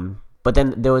 But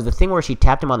then there was the thing where she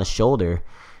tapped him on the shoulder,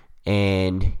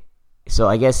 and so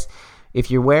I guess if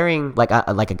you're wearing like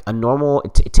a normal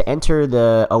to enter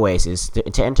the Oasis,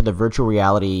 to enter the virtual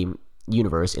reality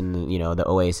universe in the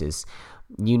Oasis,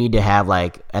 you need to have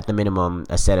like at the minimum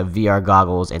a set of VR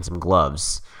goggles and some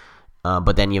gloves.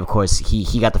 But then of course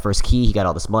he got the first key, he got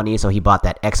all this money, so he bought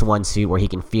that X1 suit where he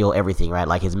can feel everything, right?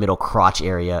 Like his middle crotch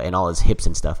area and all his hips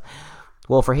and stuff.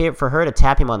 Well, for her to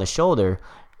tap him on the shoulder,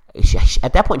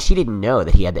 at that point she didn't know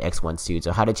that he had the X1 suit,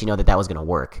 so how did she know that was going to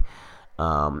work?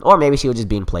 Or maybe she was just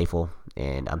being playful,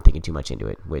 and I'm thinking too much into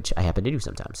it, which I happen to do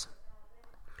sometimes.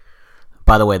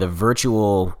 By the way, the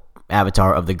virtual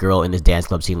avatar of the girl in this dance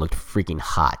club scene looked freaking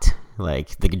hot.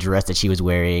 Like the dress that she was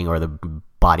wearing, or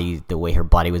the way her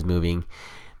body was moving,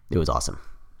 it was awesome.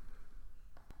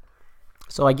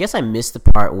 So I guess I missed the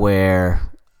part where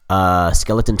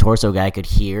skeleton torso guy could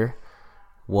hear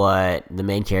what the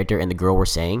main character and the girl were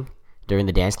saying during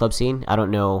the dance club scene. I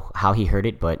don't know how he heard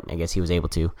it, but I guess he was able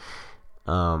to.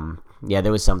 Yeah,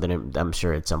 there was something, I'm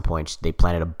sure at some point they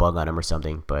planted a bug on him or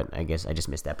something, but I guess I just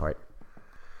missed that part.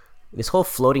 This whole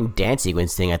floating dance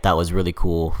sequence thing I thought was really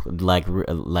cool. Like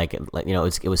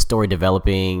it was story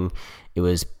developing. It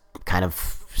was kind of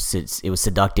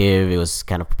seductive. It was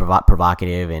kind of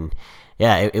provocative, and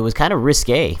yeah, it was kind of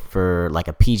risque for like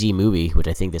a PG movie, which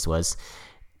I think this was.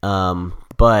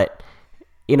 But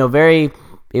it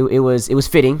was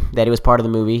fitting that it was part of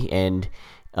the movie, and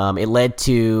it led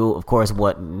to, of course,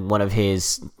 what one of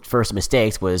his first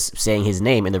mistakes was saying his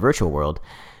name in the virtual world.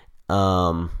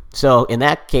 So in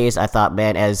that case, I thought,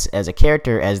 man, as a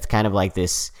character, as kind of like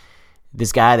this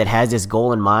guy that has this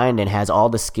goal in mind and has all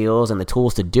the skills and the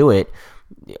tools to do it,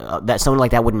 that someone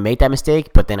like that wouldn't make that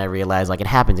mistake. But then I realized, like, it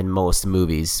happens in most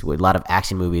movies, with a lot of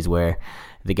action movies, where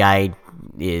the guy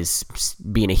is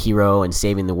being a hero and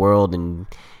saving the world and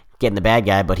getting the bad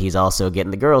guy, but he's also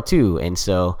getting the girl too. And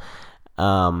so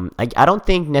I don't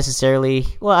think necessarily,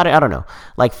 well, I don't know,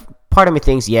 like, part of me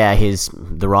thinks, yeah,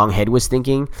 the wrong head was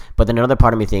thinking, but then another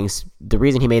part of me thinks the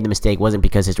reason he made the mistake wasn't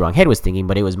because his wrong head was thinking,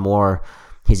 but it was more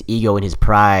his ego and his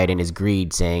pride and his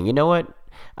greed saying, you know what,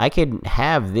 I could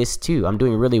have this too. I'm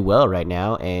doing really well right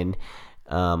now, and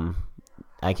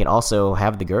I can also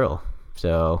have the girl.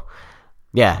 So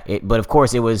yeah, but of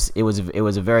course it was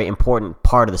a very important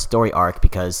part of the story arc,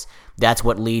 because that's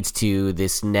what leads to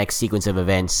this next sequence of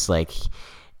events. Like,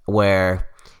 where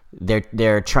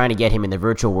they're trying to get him in the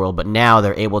virtual world, but now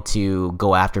they're able to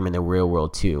go after him in the real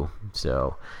world too.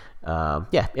 So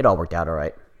yeah, it all worked out all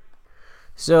right.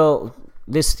 So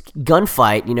this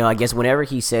gunfight, I guess whenever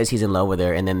he says he's in love with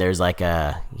her, and then there's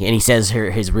and he says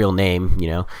his real name,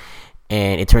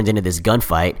 and it turns into this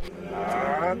gunfight.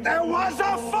 There was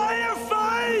a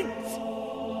firefight!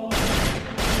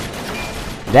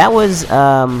 That was,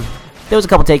 there was a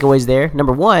couple takeaways there.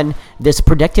 Number one, this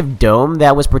protective dome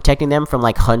that was protecting them from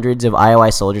like hundreds of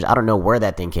IOI soldiers. I don't know where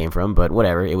that thing came from, but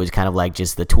whatever. It was kind of like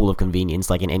just the tool of convenience,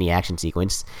 like in any action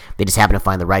sequence. They just happen to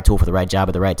find the right tool for the right job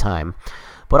at the right time.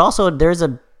 But also, there's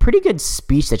a pretty good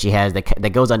speech that she has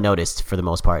that goes unnoticed for the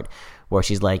most part, where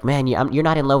she's like, "Man, you're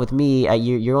not in love with me.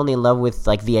 You're only in love with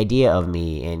like the idea of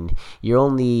me, and you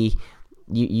only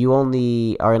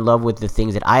are in love with the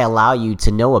things that I allow you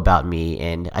to know about me."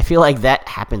 And I feel like that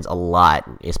happens a lot,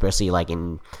 especially like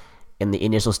in the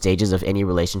initial stages of any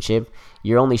relationship.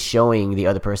 You're only showing the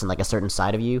other person like a certain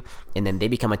side of you, and then they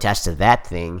become attached to that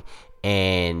thing.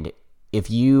 And if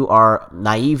you are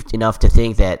naive enough to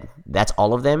think that that's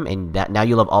all of them, and that now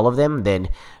you love all of them, then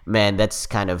man, that's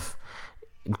kind of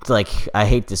like, I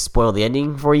hate to spoil the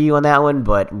ending for you on that one,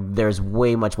 but there's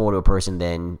way much more to a person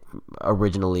than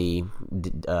originally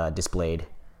displayed.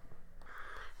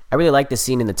 I really like the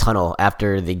scene in the tunnel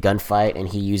after the gunfight, and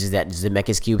he uses that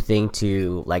Zemeckis cube thing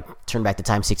to like turn back the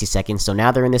time 60 seconds. So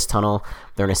now they're in this tunnel,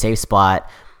 they're in a safe spot.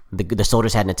 The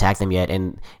soldiers hadn't attacked them yet,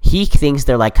 and he thinks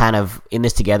they're like kind of in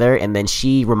this together, and then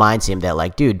she reminds him that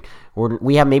like, dude,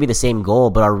 we have maybe the same goal,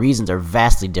 but our reasons are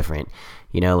vastly different.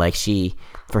 Like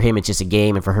for him it's just a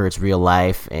game, and for her it's real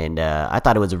life. And I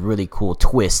thought it was a really cool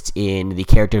twist in the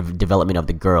character development of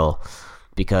the girl,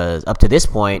 because up to this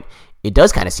point it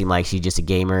does kind of seem like she's just a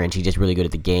gamer and she's just really good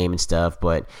at the game and stuff,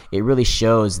 but it really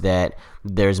shows that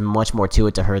there's much more to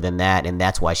it to her than that, and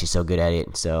that's why she's so good at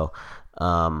it. So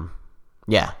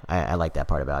yeah, I like that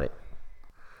part about it.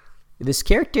 This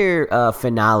character,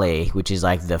 Finale, which is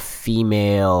like the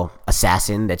female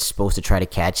assassin that's supposed to try to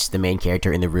catch the main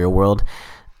character in the real world,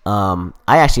 I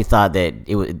actually thought that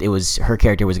it was her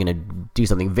character was going to do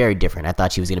something very different. I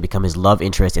thought she was going to become his love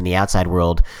interest in the outside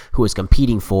world, who was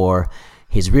competing for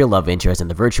his real love interest in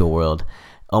the virtual world,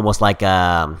 almost like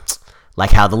how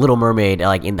the Little Mermaid,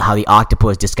 like in how the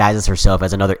octopus disguises herself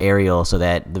as another Ariel so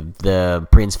that the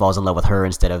prince falls in love with her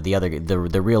instead of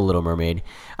the real Little Mermaid.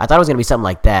 I thought it was going to be something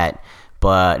like that,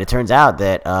 but it turns out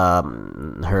that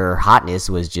her hotness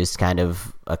was just kind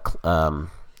of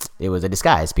it was a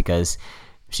disguise, because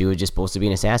she was just supposed to be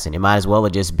an assassin. It might as well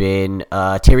have just been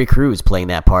Terry Crews playing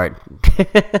that part.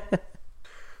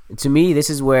 To me, this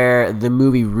is where the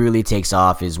movie really takes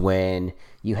off, is when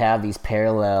you have these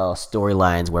parallel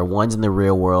storylines where one's in the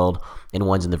real world and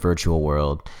one's in the virtual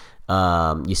world.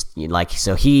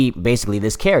 So he basically,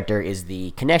 this character is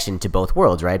the connection to both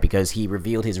worlds, right? Because he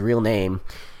revealed his real name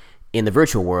in the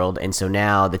virtual world, and so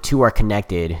now the two are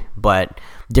connected, but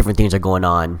different things are going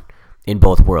on in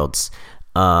both worlds.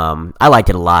 I liked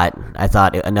it a lot. I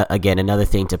thought, again, another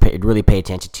thing to really pay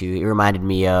attention to. It reminded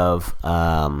me of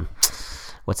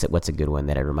what's a good one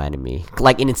that it reminded me,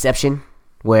 like in Inception,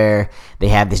 where they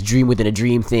have this dream within a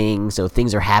dream thing. So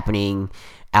things are happening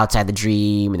outside the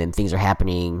dream, and then things are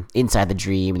happening inside the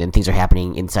dream, and then things are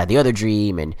happening inside the other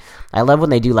dream. And I love when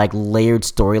they do like layered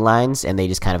storylines, and they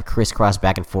just kind of crisscross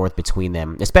back and forth between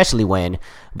them, especially when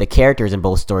the characters in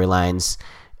both storylines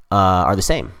are the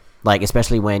same. Like,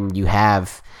 especially when you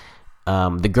have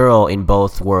the girl in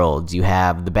both worlds, you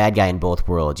have the bad guy in both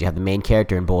worlds, you have the main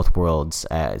character in both worlds.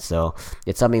 So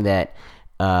it's something that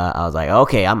I was like,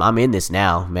 okay, I'm in this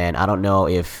now, man. I don't know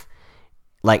if,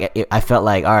 like, I felt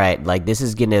like, all right, like this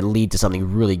is gonna lead to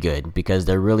something really good, because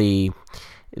they're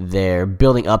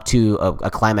building up to a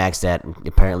climax that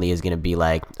apparently is gonna be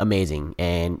like amazing,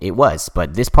 and it was.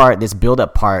 But this build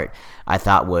up part, I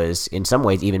thought was in some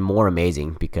ways even more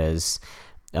amazing, because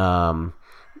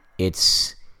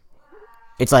it's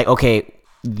like, okay,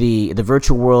 the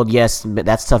virtual world, yes,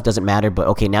 that stuff doesn't matter, but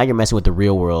okay, now you're messing with the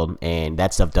real world, and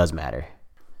that stuff does matter.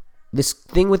 This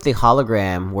thing with the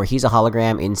hologram, where he's a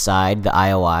hologram inside the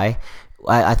IOI,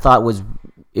 I thought was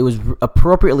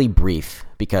appropriately brief,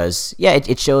 because yeah,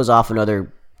 it shows off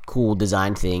another cool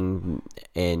design thing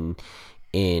in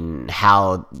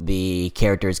how the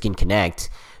characters can connect,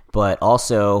 but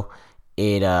also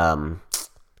it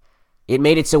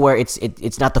made it so where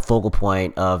it's not the focal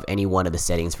point of any one of the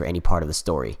settings for any part of the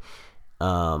story.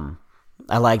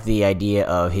 I like the idea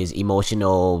of his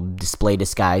emotional display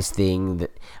disguise thing.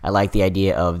 I like the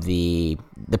idea of the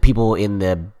people in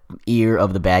the ear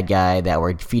of the bad guy that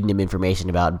were feeding him information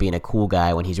about being a cool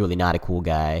guy when he's really not a cool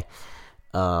guy.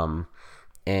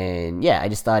 And yeah, I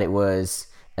just thought it was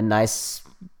a nice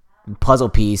puzzle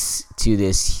piece to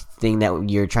this thing that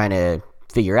you're trying to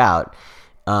figure out.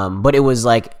 But it was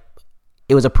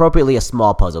appropriately a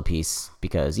small puzzle piece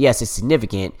because yes, it's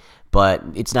significant, but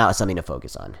it's not something to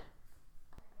focus on.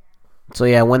 So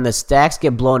yeah, when the stacks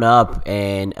get blown up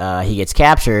and he gets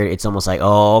captured, it's almost like,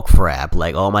 oh crap,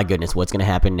 like, oh my goodness, what's gonna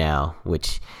happen now?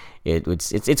 Which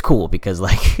it's cool because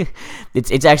like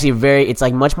it's actually it's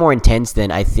like much more intense than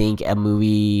I think a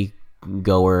movie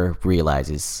goer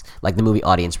realizes, like the movie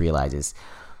audience realizes.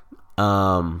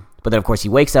 But then of course he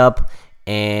wakes up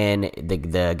and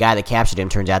the guy that captured him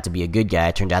turns out to be a good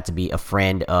guy, turns out to be a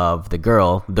friend of the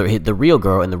girl, the real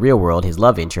girl in the real world, his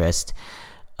love interest.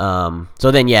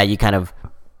 So then, yeah,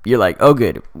 you're like, oh,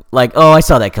 good. Like, oh, I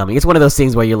saw that coming. It's one of those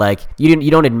things where you're like, you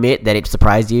don't admit that it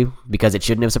surprised you because it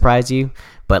shouldn't have surprised you,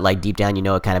 but like deep down,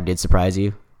 it kind of did surprise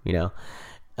you.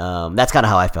 That's kind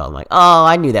of how I felt. I'm like, oh,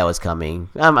 I knew that was coming.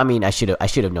 I mean, I should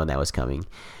have known that was coming.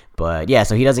 But yeah,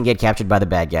 so he doesn't get captured by the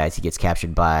bad guys. He gets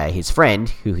captured by his friend,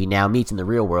 who he now meets in the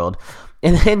real world.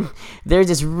 And then there's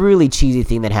this really cheesy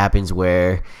thing that happens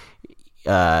where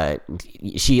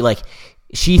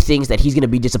she thinks that he's going to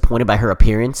be disappointed by her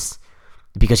appearance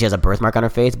because she has a birthmark on her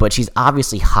face, but she's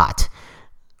obviously hot.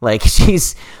 Like,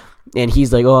 and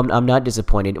he's like, oh, I'm not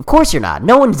disappointed. Of course you're not.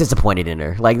 No one's disappointed in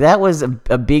her. Like, that was a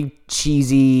big,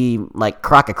 cheesy, like,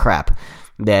 crock of crap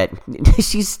that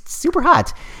she's super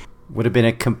hot. Would have been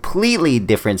a completely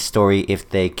different story if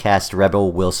they cast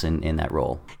Rebel Wilson in that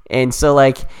role. And so,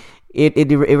 like,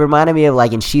 it reminded me of,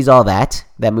 like, in She's All That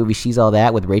movie She's All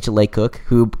That with Rachel Leigh Cook,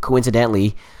 who,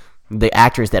 coincidentally, the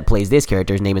actress that plays this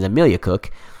character's name is Amelia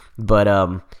Cook. But,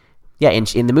 yeah,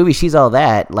 in the movie She's All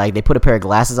That, like, they put a pair of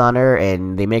glasses on her,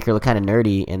 and they make her look kind of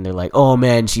nerdy, and they're like, oh,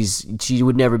 man, she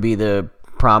would never be the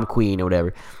prom queen or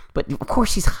whatever. But, of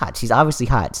course, she's hot. She's obviously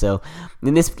hot. So,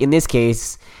 in this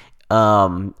case,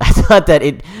 I thought that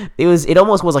it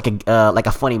almost was like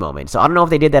a funny moment. So, I don't know if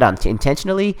they did that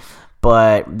intentionally,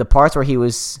 but the parts where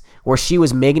she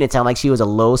was making it sound like she was a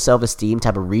low self-esteem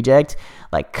type of reject,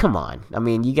 like, come on. I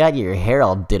mean, you got your hair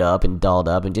all did up and dolled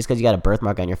up, and just because you got a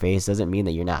birthmark on your face doesn't mean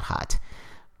that you're not hot.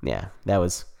 Yeah, that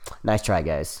was nice try,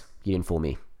 guys. You didn't fool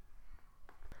me.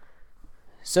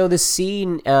 So the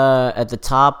scene at the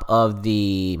top of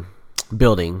the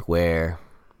building where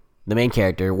the main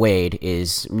character, Wade,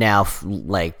 is now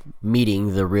meeting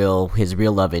his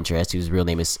real love interest, whose real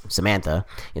name is Samantha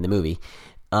in the movie.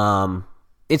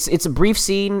 It's a brief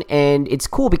scene, and it's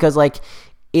cool because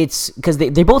because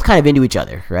they're both kind of into each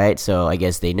other, right? So I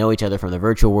guess they know each other from the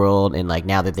virtual world, and like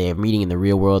now that they're meeting in the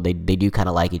real world, they do kind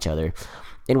of like each other.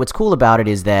 And what's cool about it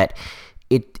is that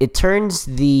it turns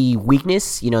the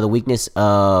weakness, the weakness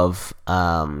of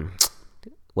the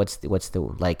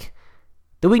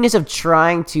weakness of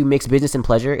trying to mix business and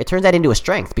pleasure, it turns that into a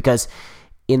strength, because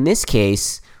in this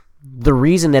case, the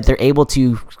reason that they're able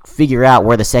to figure out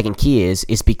where the second key is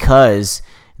because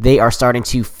they are starting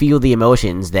to feel the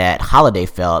emotions that Holiday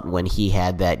felt when he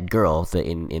had that girl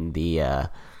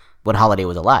when Holiday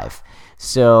was alive.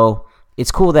 So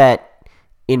it's cool that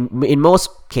in most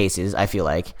cases, I feel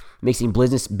like mixing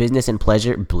business and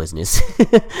pleasure,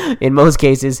 in most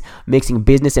cases, mixing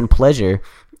business and pleasure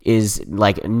is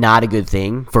like not a good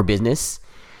thing for business.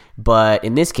 But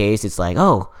in this case, it's like,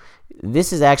 oh,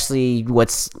 this is actually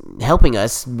what's helping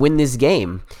us win this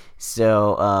game.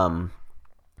 So,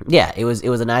 yeah, it was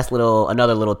a nice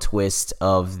another little twist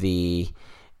of the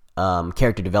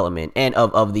character development and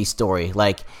of the story.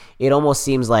 Like, it almost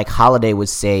seems like Holiday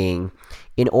was saying,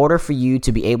 in order for you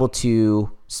to be able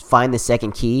to find the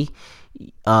second key,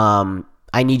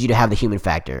 I need you to have the human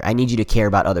factor. I need you to care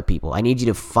about other people. I need you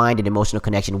to find an emotional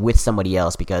connection with somebody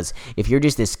else, because if you're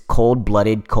just this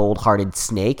cold-blooded, cold-hearted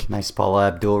snake... Nice Paula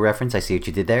Abdul reference. I see what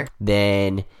you did there.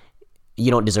 Then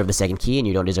you don't deserve the second key, and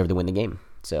you don't deserve to win the game.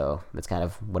 So that's kind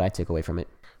of what I took away from it.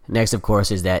 Next, of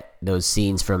course, is that those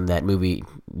scenes from that movie,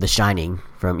 The Shining,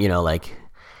 from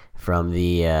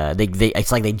the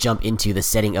it's like they jump into the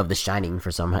setting of The Shining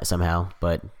for somehow.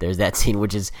 But there's that scene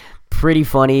which is pretty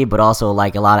funny, but also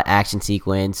like a lot of action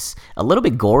sequence, a little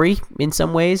bit gory in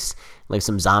some ways, like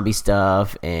some zombie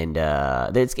stuff, and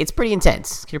it's pretty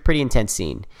intense. It's a pretty intense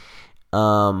scene.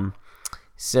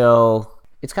 So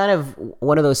it's kind of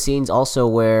one of those scenes also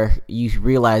where you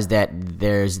realize that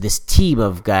there's this team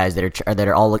of guys that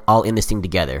are all in this thing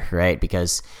together, right?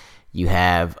 Because you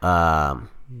have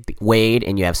Wade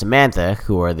and you have Samantha,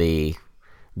 who are they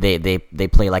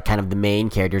play like kind of the main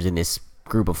characters in this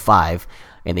group of 5,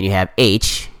 and then you have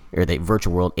H, or the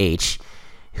virtual world H,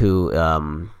 who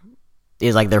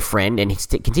is like their friend, and he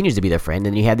continues to be their friend.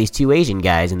 And then you have these 2 Asian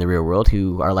guys in the real world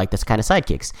who are like this kind of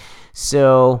sidekicks.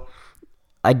 So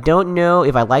I don't know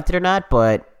if I liked it or not,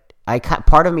 but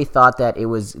part of me thought that it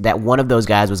was that one of those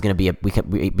guys was going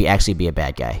to actually be a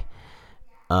bad guy.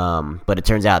 But it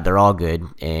turns out they're all good,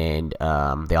 and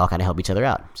they all kind of help each other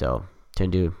out. So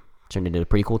turned into a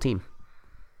pretty cool team.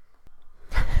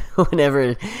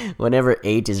 whenever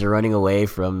H is running away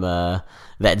from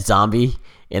that zombie,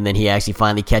 and then he actually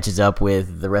finally catches up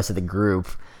with the rest of the group,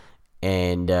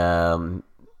 and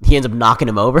he ends up knocking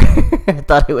him over. I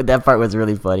thought that part was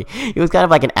really funny. It was kind of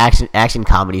like an action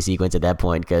comedy sequence at that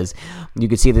point, because you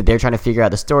could see that they're trying to figure out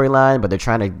the storyline, but they're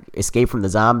trying to escape from the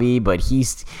zombie. But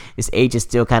this H is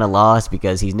still kind of lost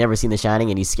because he's never seen The Shining,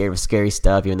 and he's scared of scary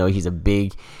stuff, even though he's a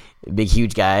big,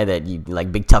 huge guy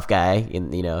big tough guy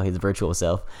in his virtual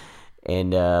self.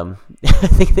 And I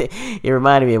think that it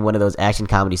reminded me of one of those action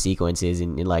comedy sequences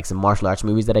in like some martial arts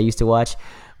movies that I used to watch,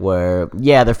 where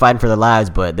they're fighting for their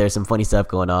lives, but there's some funny stuff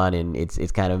going on, and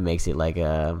it kind of makes it like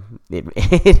I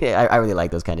really like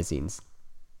those kind of scenes.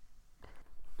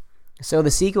 So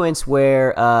the sequence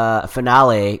where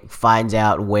Finale finds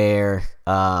out where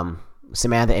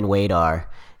Samantha and Wade are,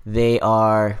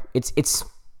 it's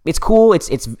cool,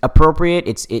 it's appropriate,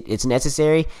 it's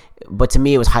necessary, but to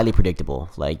me it was highly predictable.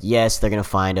 Like, yes, they're gonna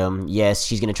find him, yes,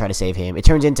 she's gonna try to save him. It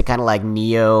turns into kind of like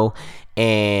Neo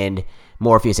and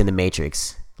Morpheus in the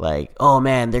Matrix. Like, oh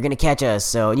man, they're gonna catch us,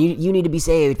 so you need to be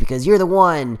saved because you're the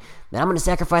one, and I'm gonna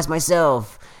sacrifice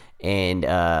myself. And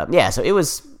so it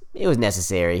was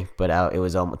necessary, but it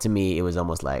was to me it was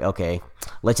almost like, okay,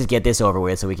 let's just get this over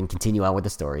with so we can continue on with the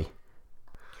story.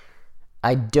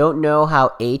 I don't know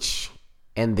how H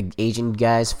and the Asian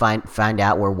guys find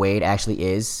out where Wade actually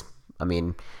is. I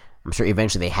mean, I'm sure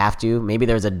eventually they have to. Maybe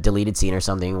there's a deleted scene or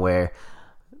something where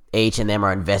H and them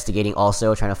are investigating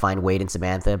also, trying to find Wade and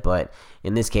Samantha. But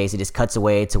in this case, it just cuts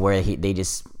away to where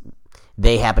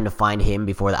they happen to find him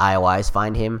before the IOIs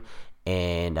find him.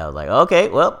 And I was like, okay,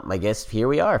 well, I guess here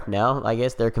we are. Now, I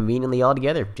guess they're conveniently all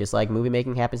together, just like movie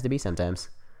making happens to be sometimes.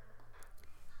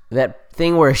 That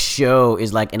thing where a show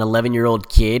is like an 11-year-old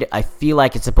kid, I feel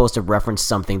like it's supposed to reference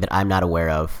something that I'm not aware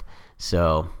of.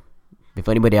 So, if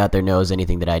anybody out there knows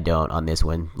anything that I don't on this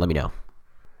one, let me know.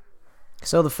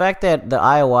 So the fact that the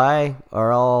IOI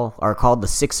are called the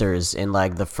Sixers, and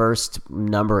like the first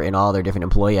number in all their different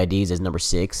employee IDs is number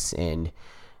 6, and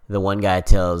the one guy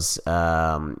tells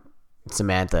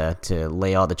Samantha to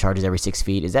lay all the charges every 6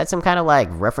 feet, is that some kind of like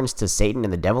reference to Satan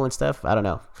and the devil and stuff? I don't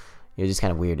know. It was just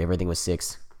kind of weird. Everything was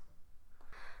 6.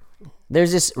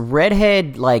 There's this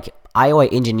redhead, like,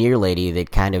 IOI engineer lady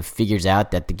that kind of figures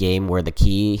out that the game where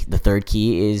the third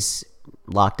key is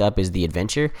locked up is the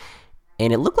adventure.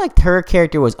 And it looked like her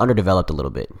character was underdeveloped a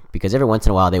little bit, because every once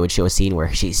in a while they would show a scene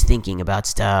where she's thinking about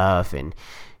stuff and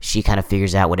she kind of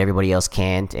figures out what everybody else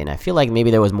can't. And I feel like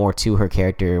maybe there was more to her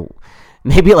character.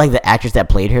 Maybe like the actress that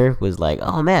played her was like,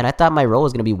 oh man, I thought my role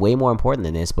was going to be way more important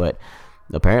than this, but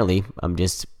apparently I'm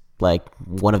just like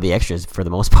one of the extras for the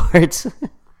most part.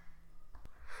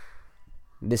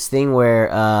 This thing where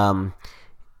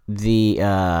the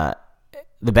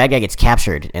bad guy gets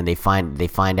captured and they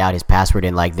find out his password,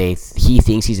 and like he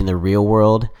thinks he's in the real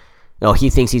world. No,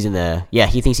 he thinks he's in the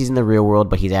real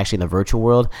world, but he's actually in the virtual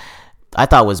world. I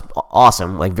thought was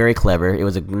awesome, like very clever. It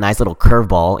was a nice little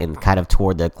curveball and kind of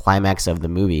toward the climax of the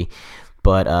movie.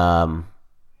 But it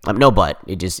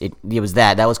was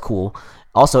that was cool.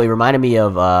 Also, it reminded me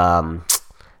of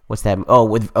what's that?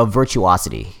 Oh, of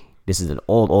Virtuosity. This is an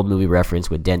old movie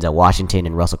reference with Denzel Washington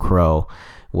and Russell Crowe,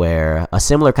 where a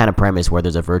similar kind of premise where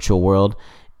there's a virtual world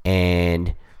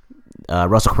and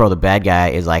Russell Crowe, the bad guy,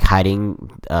 is like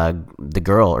hiding the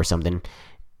girl or something,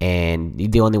 and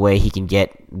the only way he can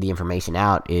get the information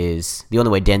out is the only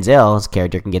way Denzel's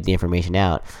character can get the information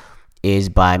out is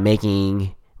by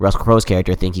making Russell Crowe's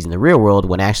character think he's in the real world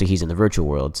when actually he's in the virtual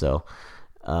world. So,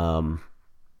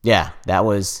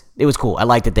 it was cool. I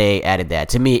like that they added that.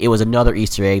 To me, it was another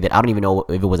Easter egg that I don't even know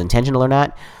if it was intentional or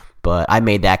not, but I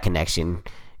made that connection.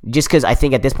 Just because I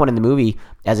think at this point in the movie,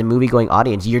 as a movie-going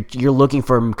audience, you're looking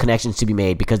for connections to be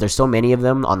made because there's so many of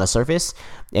them on the surface,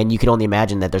 and you can only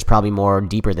imagine that there's probably more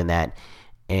deeper than that.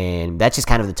 And that's just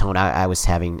kind of the tone I was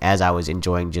having as I was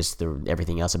enjoying just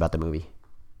everything else about the movie.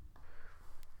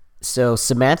 So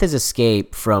Samantha's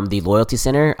escape from the loyalty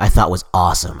center I thought was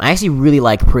awesome. I actually really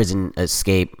like prison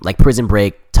escape, like prison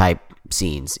break type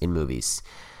scenes in movies.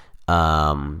 There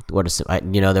was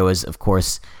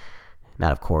Sylvester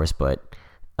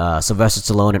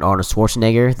Stallone and Arnold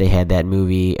Schwarzenegger. They had that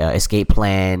movie Escape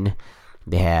Plan.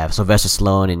 They have Sylvester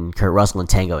Stallone and Kurt Russell in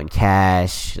Tango and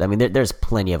Cash. I mean, there's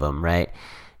plenty of them, right?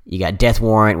 You got Death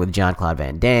Warrant with Jean-Claude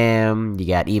Van Damme. You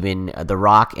got even The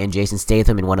Rock and Jason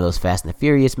Statham in one of those Fast and the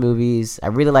Furious movies. I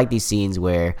really like these scenes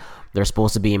where they're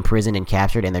supposed to be imprisoned and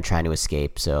captured and they're trying to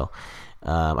escape. So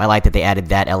I like that they added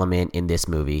that element in this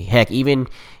movie. Heck, even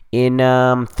in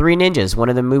Three Ninjas, one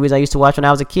of the movies I used to watch when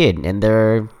I was a kid, and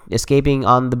they're escaping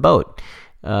on the boat.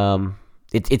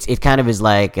 It kind of is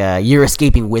like you're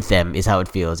escaping with them is how it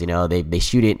feels. They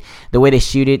shoot it. The way they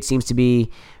shoot it seems to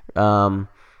be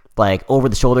like over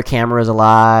the shoulder cameras a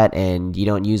lot, and you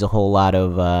don't use a whole lot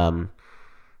of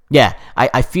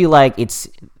I feel like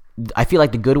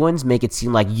the good ones make it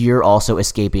seem like you're also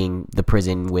escaping the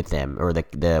prison with them, or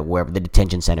the wherever the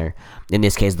detention center, in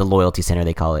this case the loyalty center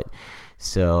they call it.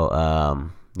 So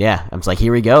I'm just like,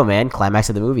 here we go, man, climax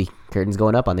of the movie, curtains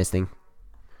going up on this thing.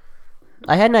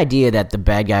 I had an idea that the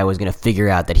bad guy was going to figure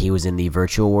out that he was in the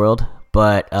virtual world,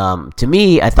 but to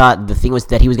me, I thought the thing was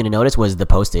that he was going to notice was the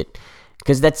Post-it,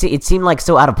 because it seemed like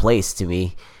so out of place to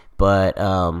me. But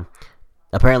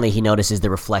apparently he notices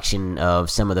the reflection of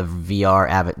some of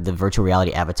the the virtual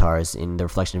reality avatars in the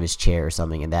reflection of his chair or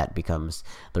something, and that becomes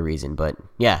the reason. But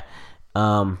yeah,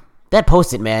 that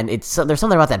Post-it, man, there's something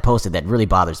about that Post-it that really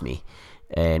bothers me,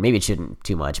 and maybe it shouldn't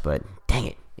too much, but dang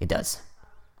it, it does.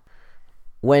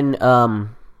 When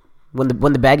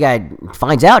the bad guy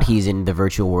finds out he's in the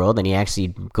virtual world and he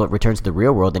actually returns to the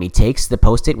real world and he takes the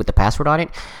Post-it with the password on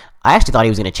it, I actually thought he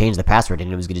was going to change the password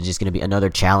and it was just going to be another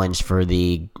challenge for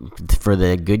the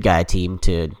good guy team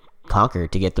to conquer,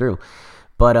 to get through.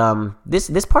 But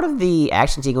this part of the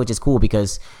action sequence is cool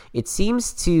because it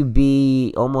seems to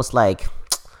be almost like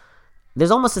there's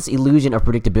almost this illusion of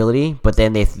predictability, but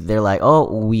then they're like,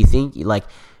 oh, we think like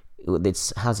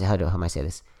it's how am I say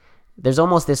this? There's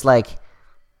almost this like,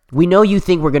 we know you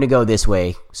think we're going to go this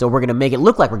way, so we're going to make it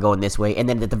look like we're going this way, and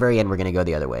then at the very end we're going to go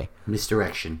the other way.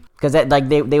 Misdirection. Because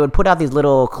they would put out these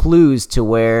little clues to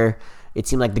where it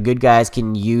seemed like the good guys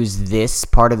can use this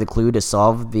part of the clue to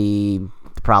solve the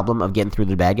problem of getting through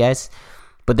the bad guys,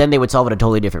 but then they would solve it a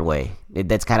totally different way.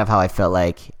 That's kind of how I felt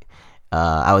like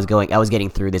I was getting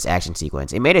through this action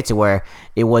sequence. It made it to where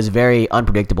it was very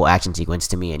unpredictable action sequence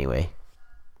to me anyway.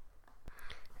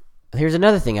 Here's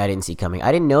another thing I didn't see coming.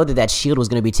 I didn't know that shield was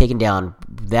going to be taken down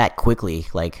that quickly.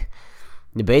 Like,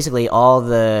 basically, all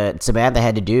the Samantha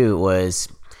had to do was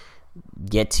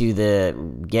get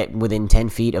within 10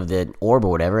 feet of the orb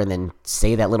or whatever, and then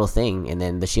say that little thing, and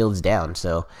then the shield's down.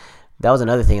 So that was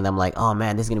another thing, and I'm like, oh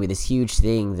man, this is going to be this huge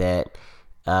thing that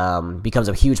becomes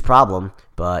a huge problem,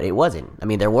 but it wasn't. I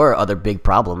mean, there were other big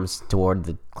problems toward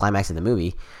the climax of the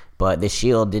movie, but this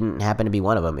shield didn't happen to be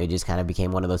one of them. It just kind of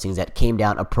became one of those things that came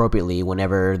down appropriately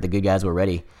whenever the good guys were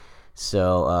ready.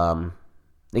 So,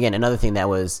 again, another thing that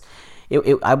was,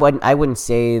 I wouldn't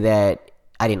say that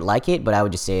I didn't like it, but I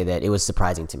would just say that it was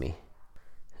surprising to me.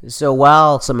 So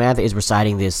while Samantha is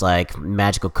reciting this like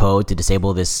magical code to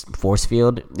disable this force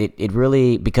field, it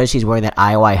really, because she's wearing that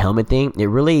IOI helmet thing, it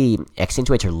really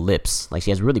accentuates her lips. Like, she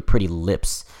has really pretty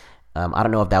lips. I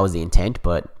don't know if that was the intent,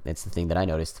 but it's the thing that I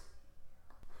noticed.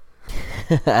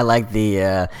 I like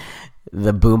the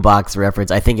boombox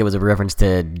reference. I think it was a reference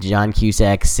to John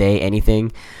Cusack Say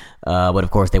Anything, but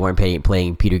of course they weren't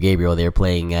playing Peter Gabriel. They were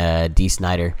playing Dee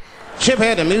Snider. Chip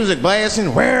had the music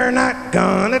blasting. We're not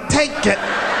gonna take it.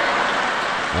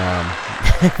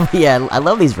 Yeah, I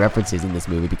love these references in this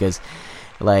movie because,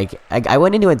 like, I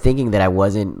went into it thinking that I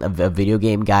wasn't a video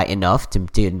game guy enough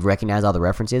to recognize all the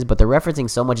references, but they're referencing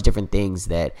so much different things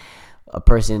that a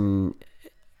person.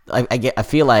 I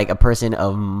feel like a person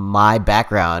of my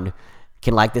background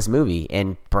can like this movie,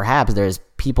 and perhaps there's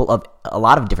people of a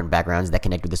lot of different backgrounds that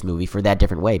connect with this movie for that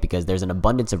different way because there's an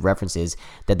abundance of references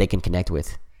that they can connect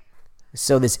with.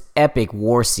 So this epic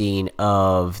war scene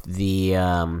of the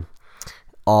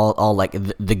all like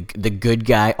the good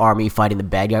guy army fighting the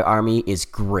bad guy army is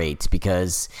great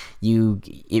because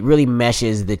it really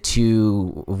meshes the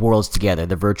two worlds together,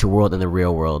 the virtual world and the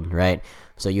real world, right?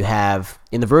 So you have,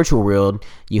 in the virtual world,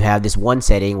 you have this one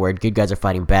setting where good guys are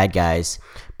fighting bad guys,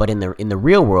 but in the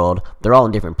real world, they're all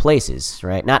in different places,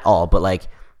 right? Not all, but like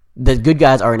the good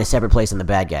guys are in a separate place than the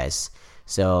bad guys.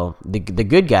 So the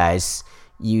good guys,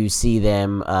 you see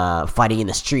them fighting in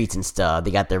the streets and stuff. They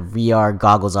got their VR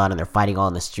goggles on and they're fighting all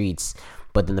in the streets.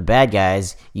 But then the bad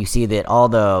guys, you see that all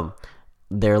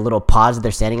their little pods that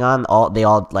they're standing on,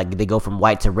 they go from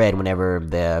white to red whenever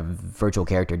the virtual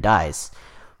character dies.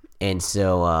 And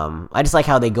so I just like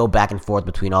how they go back and forth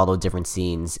between all those different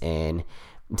scenes, and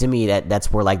to me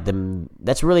that's where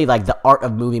that's really like the art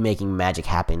of movie making magic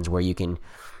happens, where you can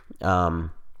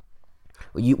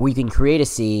where you can create a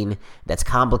scene that's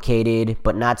complicated,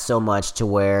 but not so much to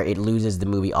where it loses the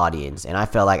movie audience. And I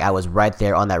felt like I was right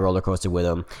there on that roller coaster with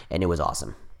him, and it was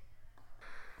awesome.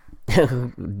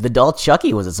 The doll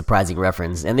Chucky was a surprising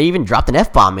reference, and they even dropped an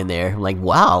F-bomb in there. I'm like,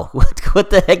 wow, what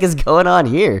the heck is going on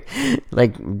here?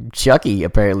 Like, Chucky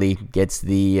apparently gets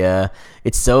the,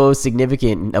 it's so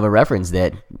significant of a reference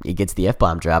that it gets the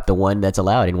F-bomb drop, the one that's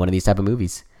allowed in one of these type of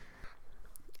movies.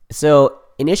 So,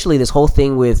 initially, this whole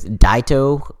thing with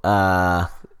Daito,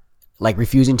 like,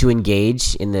 refusing to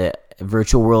engage in the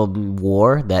virtual world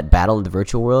war, that battle in the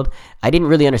virtual world, I didn't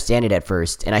really understand it at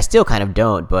first, and I still kind of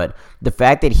don't, but the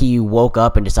fact that he woke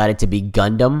up and decided to be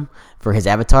Gundam for his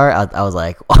avatar, I was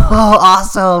like, oh,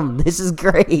 awesome, this is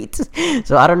great.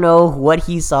 So I don't know what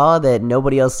he saw that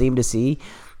nobody else seemed to see,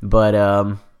 but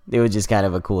it was just kind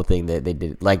of a cool thing that they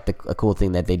did, like a cool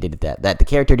thing that they did it that the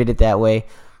character did it that way,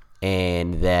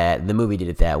 and that the movie did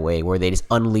it that way, where they just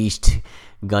unleashed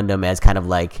Gundam as kind of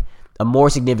like a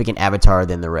more significant avatar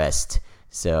than the rest.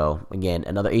 So again,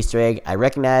 another Easter egg I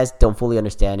recognize, don't fully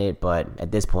understand it, but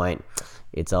at this point,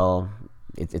 it's all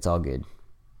good.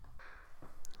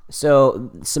 So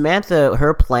Samantha,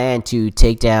 her plan to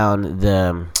take down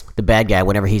the bad guy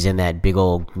whenever he's in that big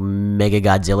old Mega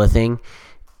Godzilla thing,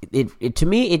 it to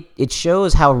me it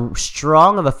shows how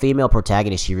strong of a female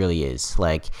protagonist she really is.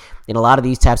 Like, in a lot of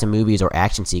these types of movies or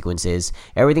action sequences,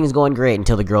 everything's going great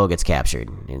until the girl gets captured,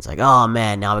 and it's like, oh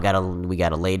man, now we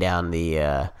gotta lay down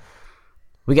the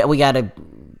we gotta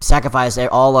sacrifice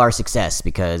all our success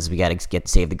because we gotta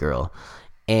save the girl.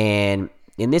 And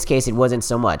in this case, it wasn't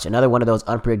so much. Another one of those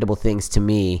unpredictable things to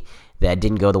me that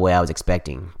didn't go the way I was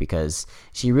expecting, because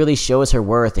she really shows her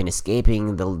worth in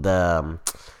escaping the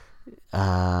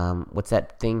what's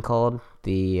that thing called?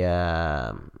 The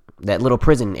that little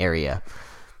prison area.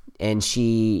 And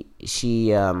she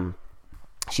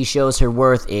shows her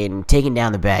worth in taking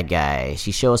down the bad guy.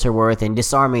 She shows her worth in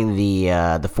disarming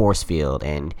the force field,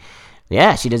 and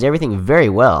yeah, she does everything very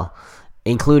well,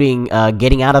 including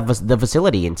getting out of the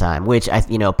facility in time. Which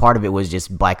part of it was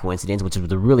just by coincidence, which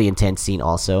was a really intense scene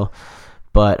also.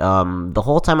 But the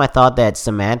whole time I thought that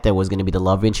Samantha was going to be the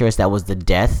love interest that was the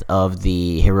death of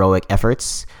the heroic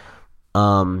efforts.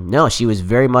 No, she was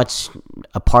very much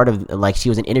a part of, like, she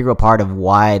was an integral part of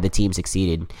why the team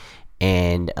succeeded.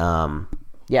 And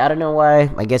yeah, I don't know why.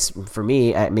 I guess for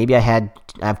me, maybe I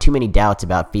have too many doubts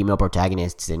about female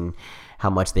protagonists and how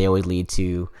much they always lead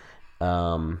to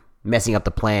messing up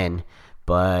the plan.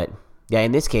 But yeah,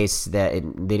 in this case, they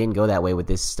didn't go that way with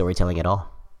this storytelling at all.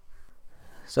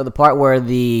 So the part where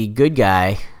the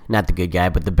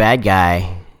bad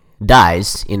guy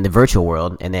dies in the virtual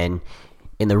world, and then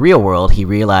in the real world, he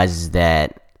realizes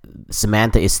that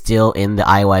Samantha is still in the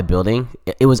IOI building.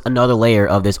 It was another layer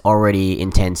of this already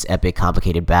intense, epic,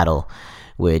 complicated battle,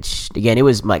 which, again, it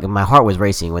was like my heart was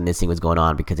racing when this thing was going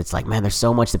on, because it's like, man, there's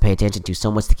so much to pay attention to,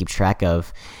 so much to keep track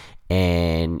of,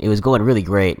 and it was going really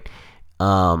great.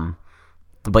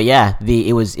 But yeah,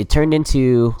 it turned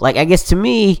into, like, I guess to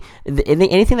me,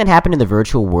 anything that happened in the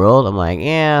virtual world, I'm like,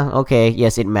 yeah, okay,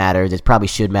 yes, it matters. It probably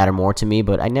should matter more to me,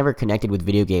 but I never connected with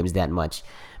video games that much.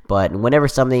 But whenever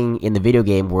something in the video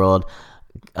game world,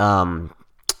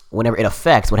 whenever it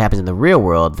affects what happens in the real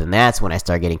world, then that's when I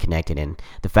start getting connected. And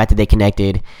the fact that they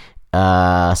connected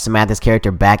Samantha's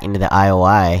character back into the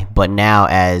IOI, but now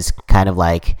as kind of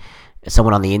like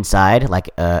someone on the inside, like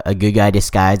a good guy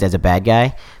disguised as a bad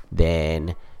guy,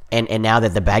 then and now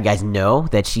that the bad guys know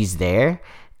that she's there,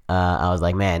 I was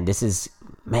like, it's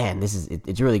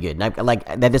really good. And like,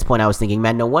 at this point I was thinking,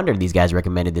 man, no wonder these guys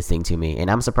recommended this thing to me, and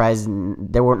I'm surprised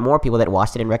there weren't more people that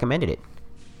watched it and recommended it.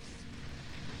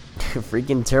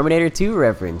 Freaking Terminator 2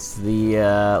 reference.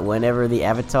 The whenever the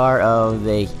avatar of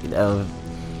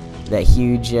that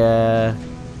huge the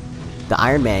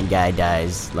Iron Man guy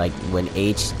dies, like when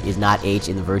H is not H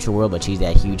in the virtual world, but she's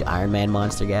that huge Iron Man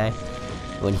monster guy,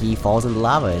 when he falls in the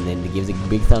lava and then gives a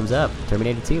big thumbs up.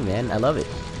 Terminator 2, man, I love it.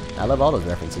 I love all those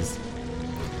references.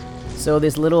 So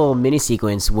this little mini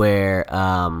sequence where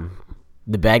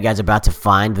the bad guy's about to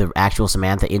find the actual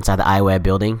Samantha inside the IOI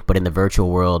building, but in the virtual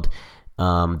world,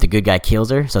 the good guy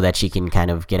kills her so that she can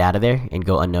kind of get out of there and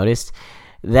go unnoticed.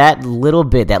 That little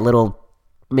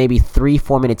maybe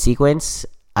 3-4 minute sequence,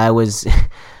 I was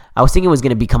thinking it was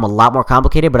going to become a lot more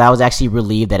complicated, but I was actually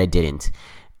relieved that it didn't.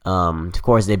 Of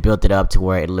course, they built it up to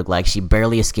where it looked like she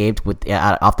barely escaped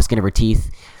off the skin of her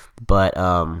teeth. But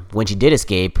when she did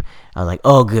escape, I was like,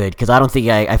 oh, good, because I don't think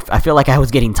I feel like I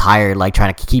was getting tired, like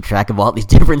trying to keep track of all these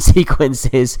different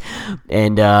sequences,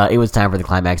 and it was time for the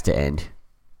climax to end.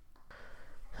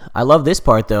 I love this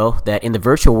part though, that in the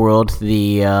virtual world,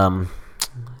 the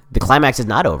climax is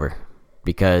not over.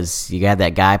 because you got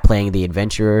that guy playing the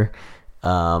adventurer.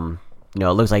 It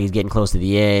looks like he's getting close to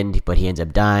the end, but he ends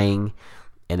up dying.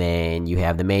 And then you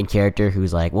have the main character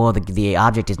who's like, well, the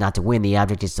object is not to win, the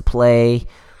object is to play.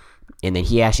 And then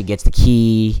he actually gets the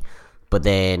key. But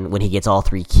then when he gets all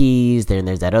 3 keys, then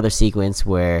there's that other sequence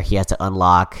where he has to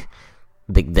unlock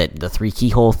the 3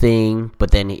 keyhole thing.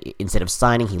 But then instead of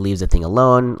signing, he leaves the thing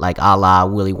alone, like a la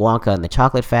Willy Wonka and the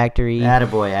Chocolate Factory.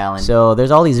 Attaboy, Alan. So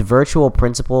there's all these virtual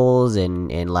principles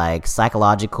and like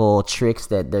psychological tricks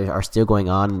that there are still going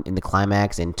on in the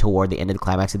climax and toward the end of the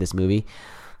climax of this movie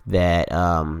that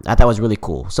I thought was really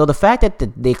cool. So the fact that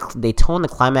they toned the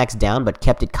climax down but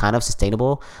kept it kind of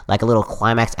sustainable, like a little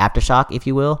climax aftershock, if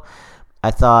you will, I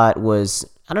thought was,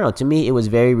 I don't know, to me it was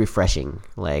very refreshing.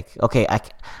 Like, okay, I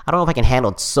don't know if I can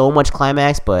handle so much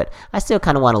climax, but I still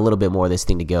kind of want a little bit more of this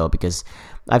thing to go, because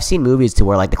I've seen movies to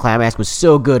where like the climax was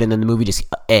so good and then the movie just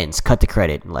ends, cut to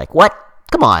credit. Like, what?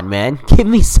 Come on, man, give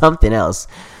me something else.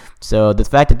 So the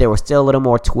fact that there were still a little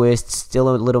more twists, still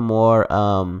a little more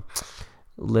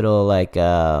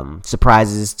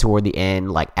surprises toward the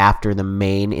end, like after the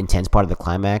main intense part of the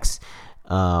climax,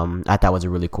 I thought was a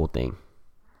really cool thing.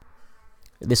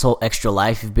 This whole extra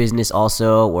life business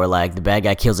also, where like the bad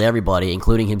guy kills everybody,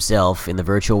 including himself, in the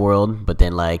virtual world, but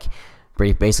then like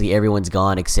basically everyone's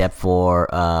gone except for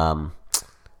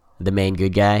the main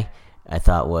good guy, I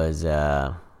thought was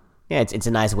it's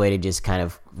a nice way to just kind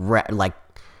of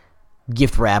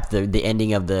gift wrap the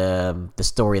ending of the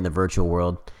story in the virtual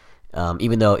world.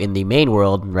 Even though in the main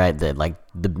world, right, the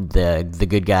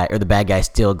good guy or the bad guy is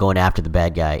still going after the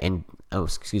bad guy, and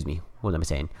what am I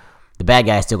saying? The bad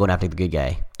guy is still going after the good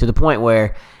guy to the point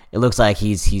where it looks like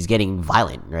he's getting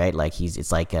violent, right? Like he's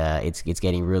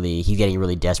getting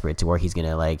really desperate to where he's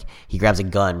gonna he grabs a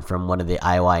gun from one of the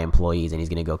IOI employees and he's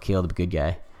gonna go kill the good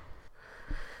guy.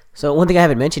 So one thing I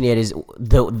haven't mentioned yet is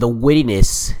the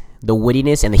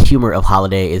wittiness and the humor of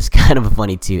Holiday is kind of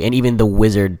funny too, and even the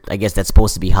wizard, I guess that's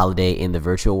supposed to be Holiday in the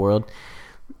virtual world.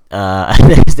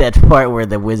 There's that part where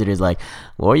the wizard is like,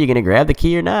 well, are you gonna grab the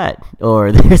key or not?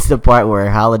 Or there's the part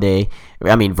where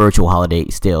virtual Holiday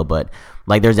still, but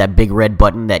like there's that big red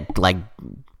button that like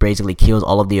basically kills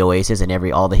all of the Oasis and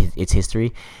its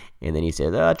history, and then he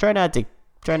says, try not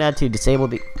to disable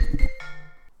the.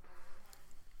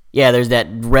 Yeah, there's that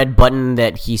red button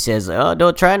that he says,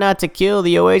 don't try not to kill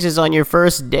the Oasis on your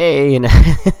first day. And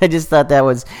I just thought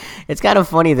it's kind of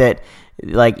funny that,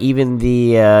 like, even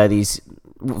these,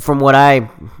 from what I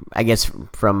guess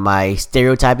from my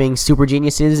stereotyping super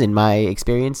geniuses in my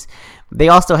experience, they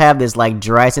also have this, like,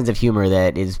 dry sense of humor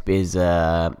that is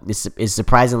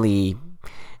surprisingly,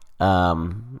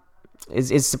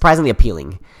 is surprisingly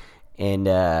appealing. And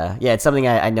it's something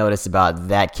I noticed about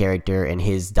that character and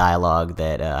his dialogue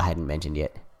that I hadn't mentioned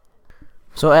yet.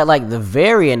 So at like the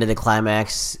very end of the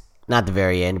climax, not the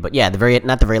very end, but yeah,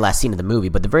 not the very last scene of the movie,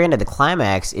 but the very end of the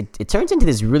climax, it turns into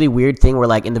this really weird thing where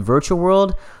like in the virtual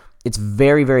world, it's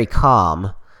very, very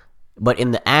calm, but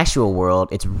in the actual world,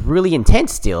 it's really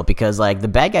intense still, because like the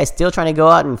bad guy's still trying to go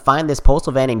out and find this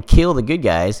postal van and kill the good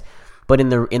guys. But in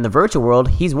the virtual world,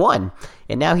 he's won,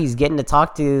 and now he's getting to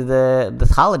talk to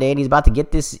the Holiday, and he's about to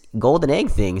get this golden egg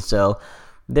thing. So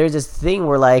there's this thing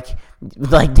where like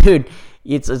dude,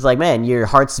 it's like, man, your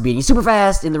heart's beating super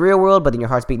fast in the real world, but then your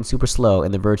heart's beating super slow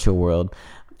in the virtual world,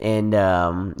 and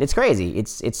it's crazy.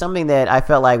 It's something that I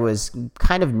felt like was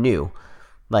kind of new.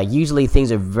 Like usually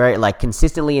things are very like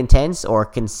consistently intense or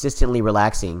consistently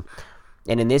relaxing,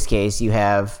 and in this case, you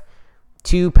have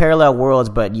two parallel worlds,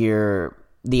 but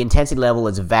the intensity level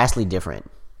is vastly different.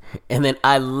 And then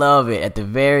I love it at the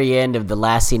very end of the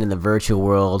last scene in the virtual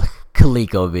world,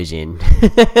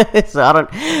 ColecoVision. So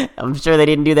I'm sure they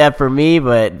didn't do that for me,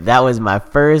 but that was my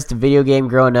first video game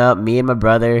growing up. Me and my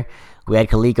brother, we had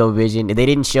ColecoVision. They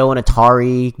didn't show an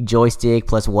Atari joystick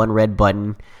plus one red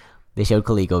button. They showed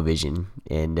ColecoVision.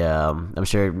 And I'm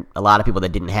sure a lot of people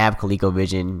that didn't have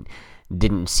ColecoVision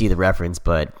didn't see the reference,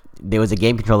 but there was a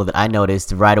game controller that I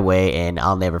noticed right away, and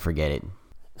I'll never forget it.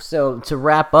 So to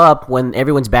wrap up, when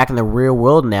everyone's back in the real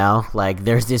world now, like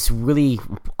there's this really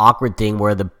awkward thing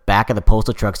where the back of the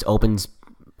postal trucks opens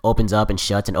up and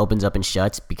shuts and opens up and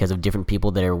shuts because of different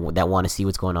people that want to see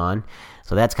what's going on.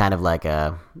 So that's kind of like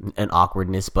an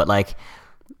awkwardness. But like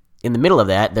in the middle of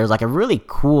that, there's like a really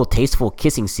cool, tasteful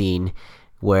kissing scene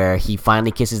where he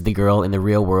finally kisses the girl in the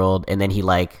real world, and then he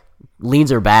like leans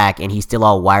her back, and he's still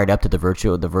all wired up to the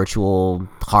virtual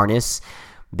harness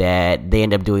that they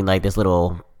end up doing like this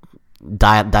little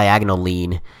diagonal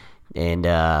lean, and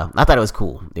I thought it was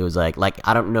cool. It was like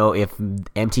I don't know if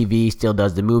MTV still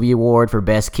does the movie award for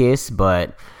best kiss,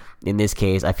 but in this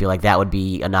case I feel like that would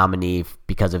be a nominee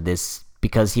because of this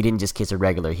because he didn't just kiss a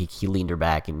regular, he leaned her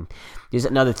back. And there's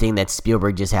another thing that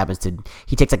Spielberg just happens to,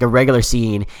 he takes like a regular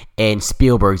scene and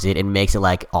Spielbergs it and makes it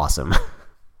like awesome.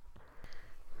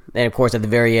 And of course at the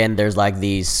very end there's like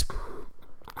these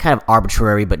kind of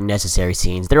arbitrary but necessary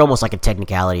scenes. They're almost like a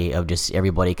technicality of just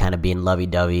everybody kind of being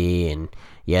lovey-dovey and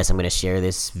yes, I'm going to share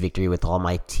this victory with all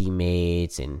my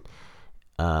teammates, and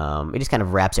it just kind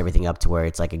of wraps everything up to where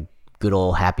it's like a good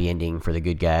old happy ending for the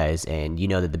good guys, and you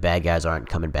know that the bad guys aren't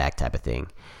coming back type of thing.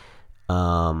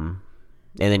 And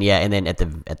then at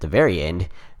the very end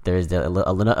there's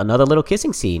another little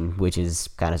kissing scene, which is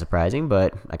kind of surprising,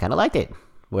 but I kind of liked it,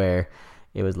 where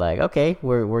it was like, okay,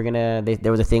 we're gonna.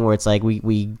 There was a thing where it's like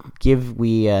we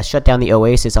shut down the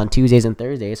Oasis on Tuesdays and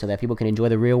Thursdays so that people can enjoy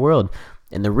the real world,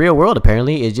 and the real world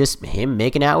apparently is just him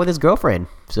making out with his girlfriend.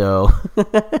 So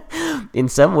in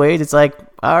some ways, it's like,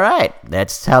 all right,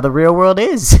 that's how the real world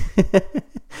is.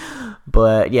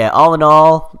 But yeah, all in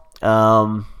all,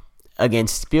 again,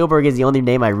 Spielberg is the only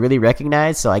name I really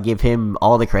recognize, so I give him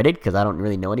all the credit because I don't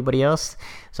really know anybody else.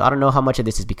 So I don't know how much of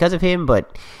this is because of him,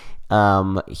 but.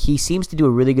 He seems to do a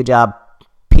really good job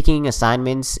picking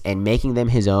assignments and making them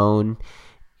his own.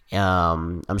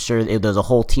 I'm sure there's a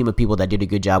whole team of people that did a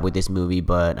good job with this movie,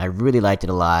 but I really liked it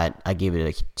a lot. I gave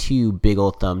it 2 big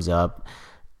old thumbs up.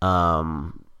 I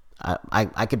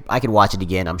could watch it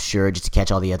again, I'm sure, just to catch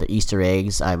all the other Easter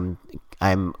eggs. I'm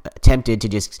tempted to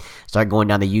just start going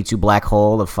down the YouTube black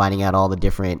hole of finding out all the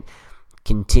different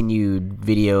continued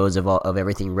videos of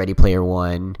everything Ready Player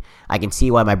One. I can see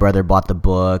why my brother bought the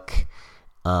book.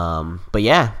 But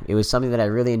yeah, it was something that I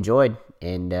really enjoyed,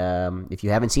 and if you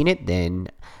haven't seen it, then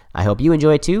I hope you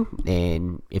enjoy it too,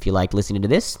 and if you liked listening to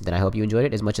this, then I hope you enjoyed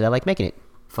it as much as I like making it.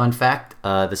 Fun fact,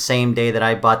 the same day that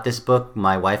I bought this book,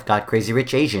 my wife got Crazy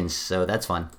Rich Asians, so that's fun.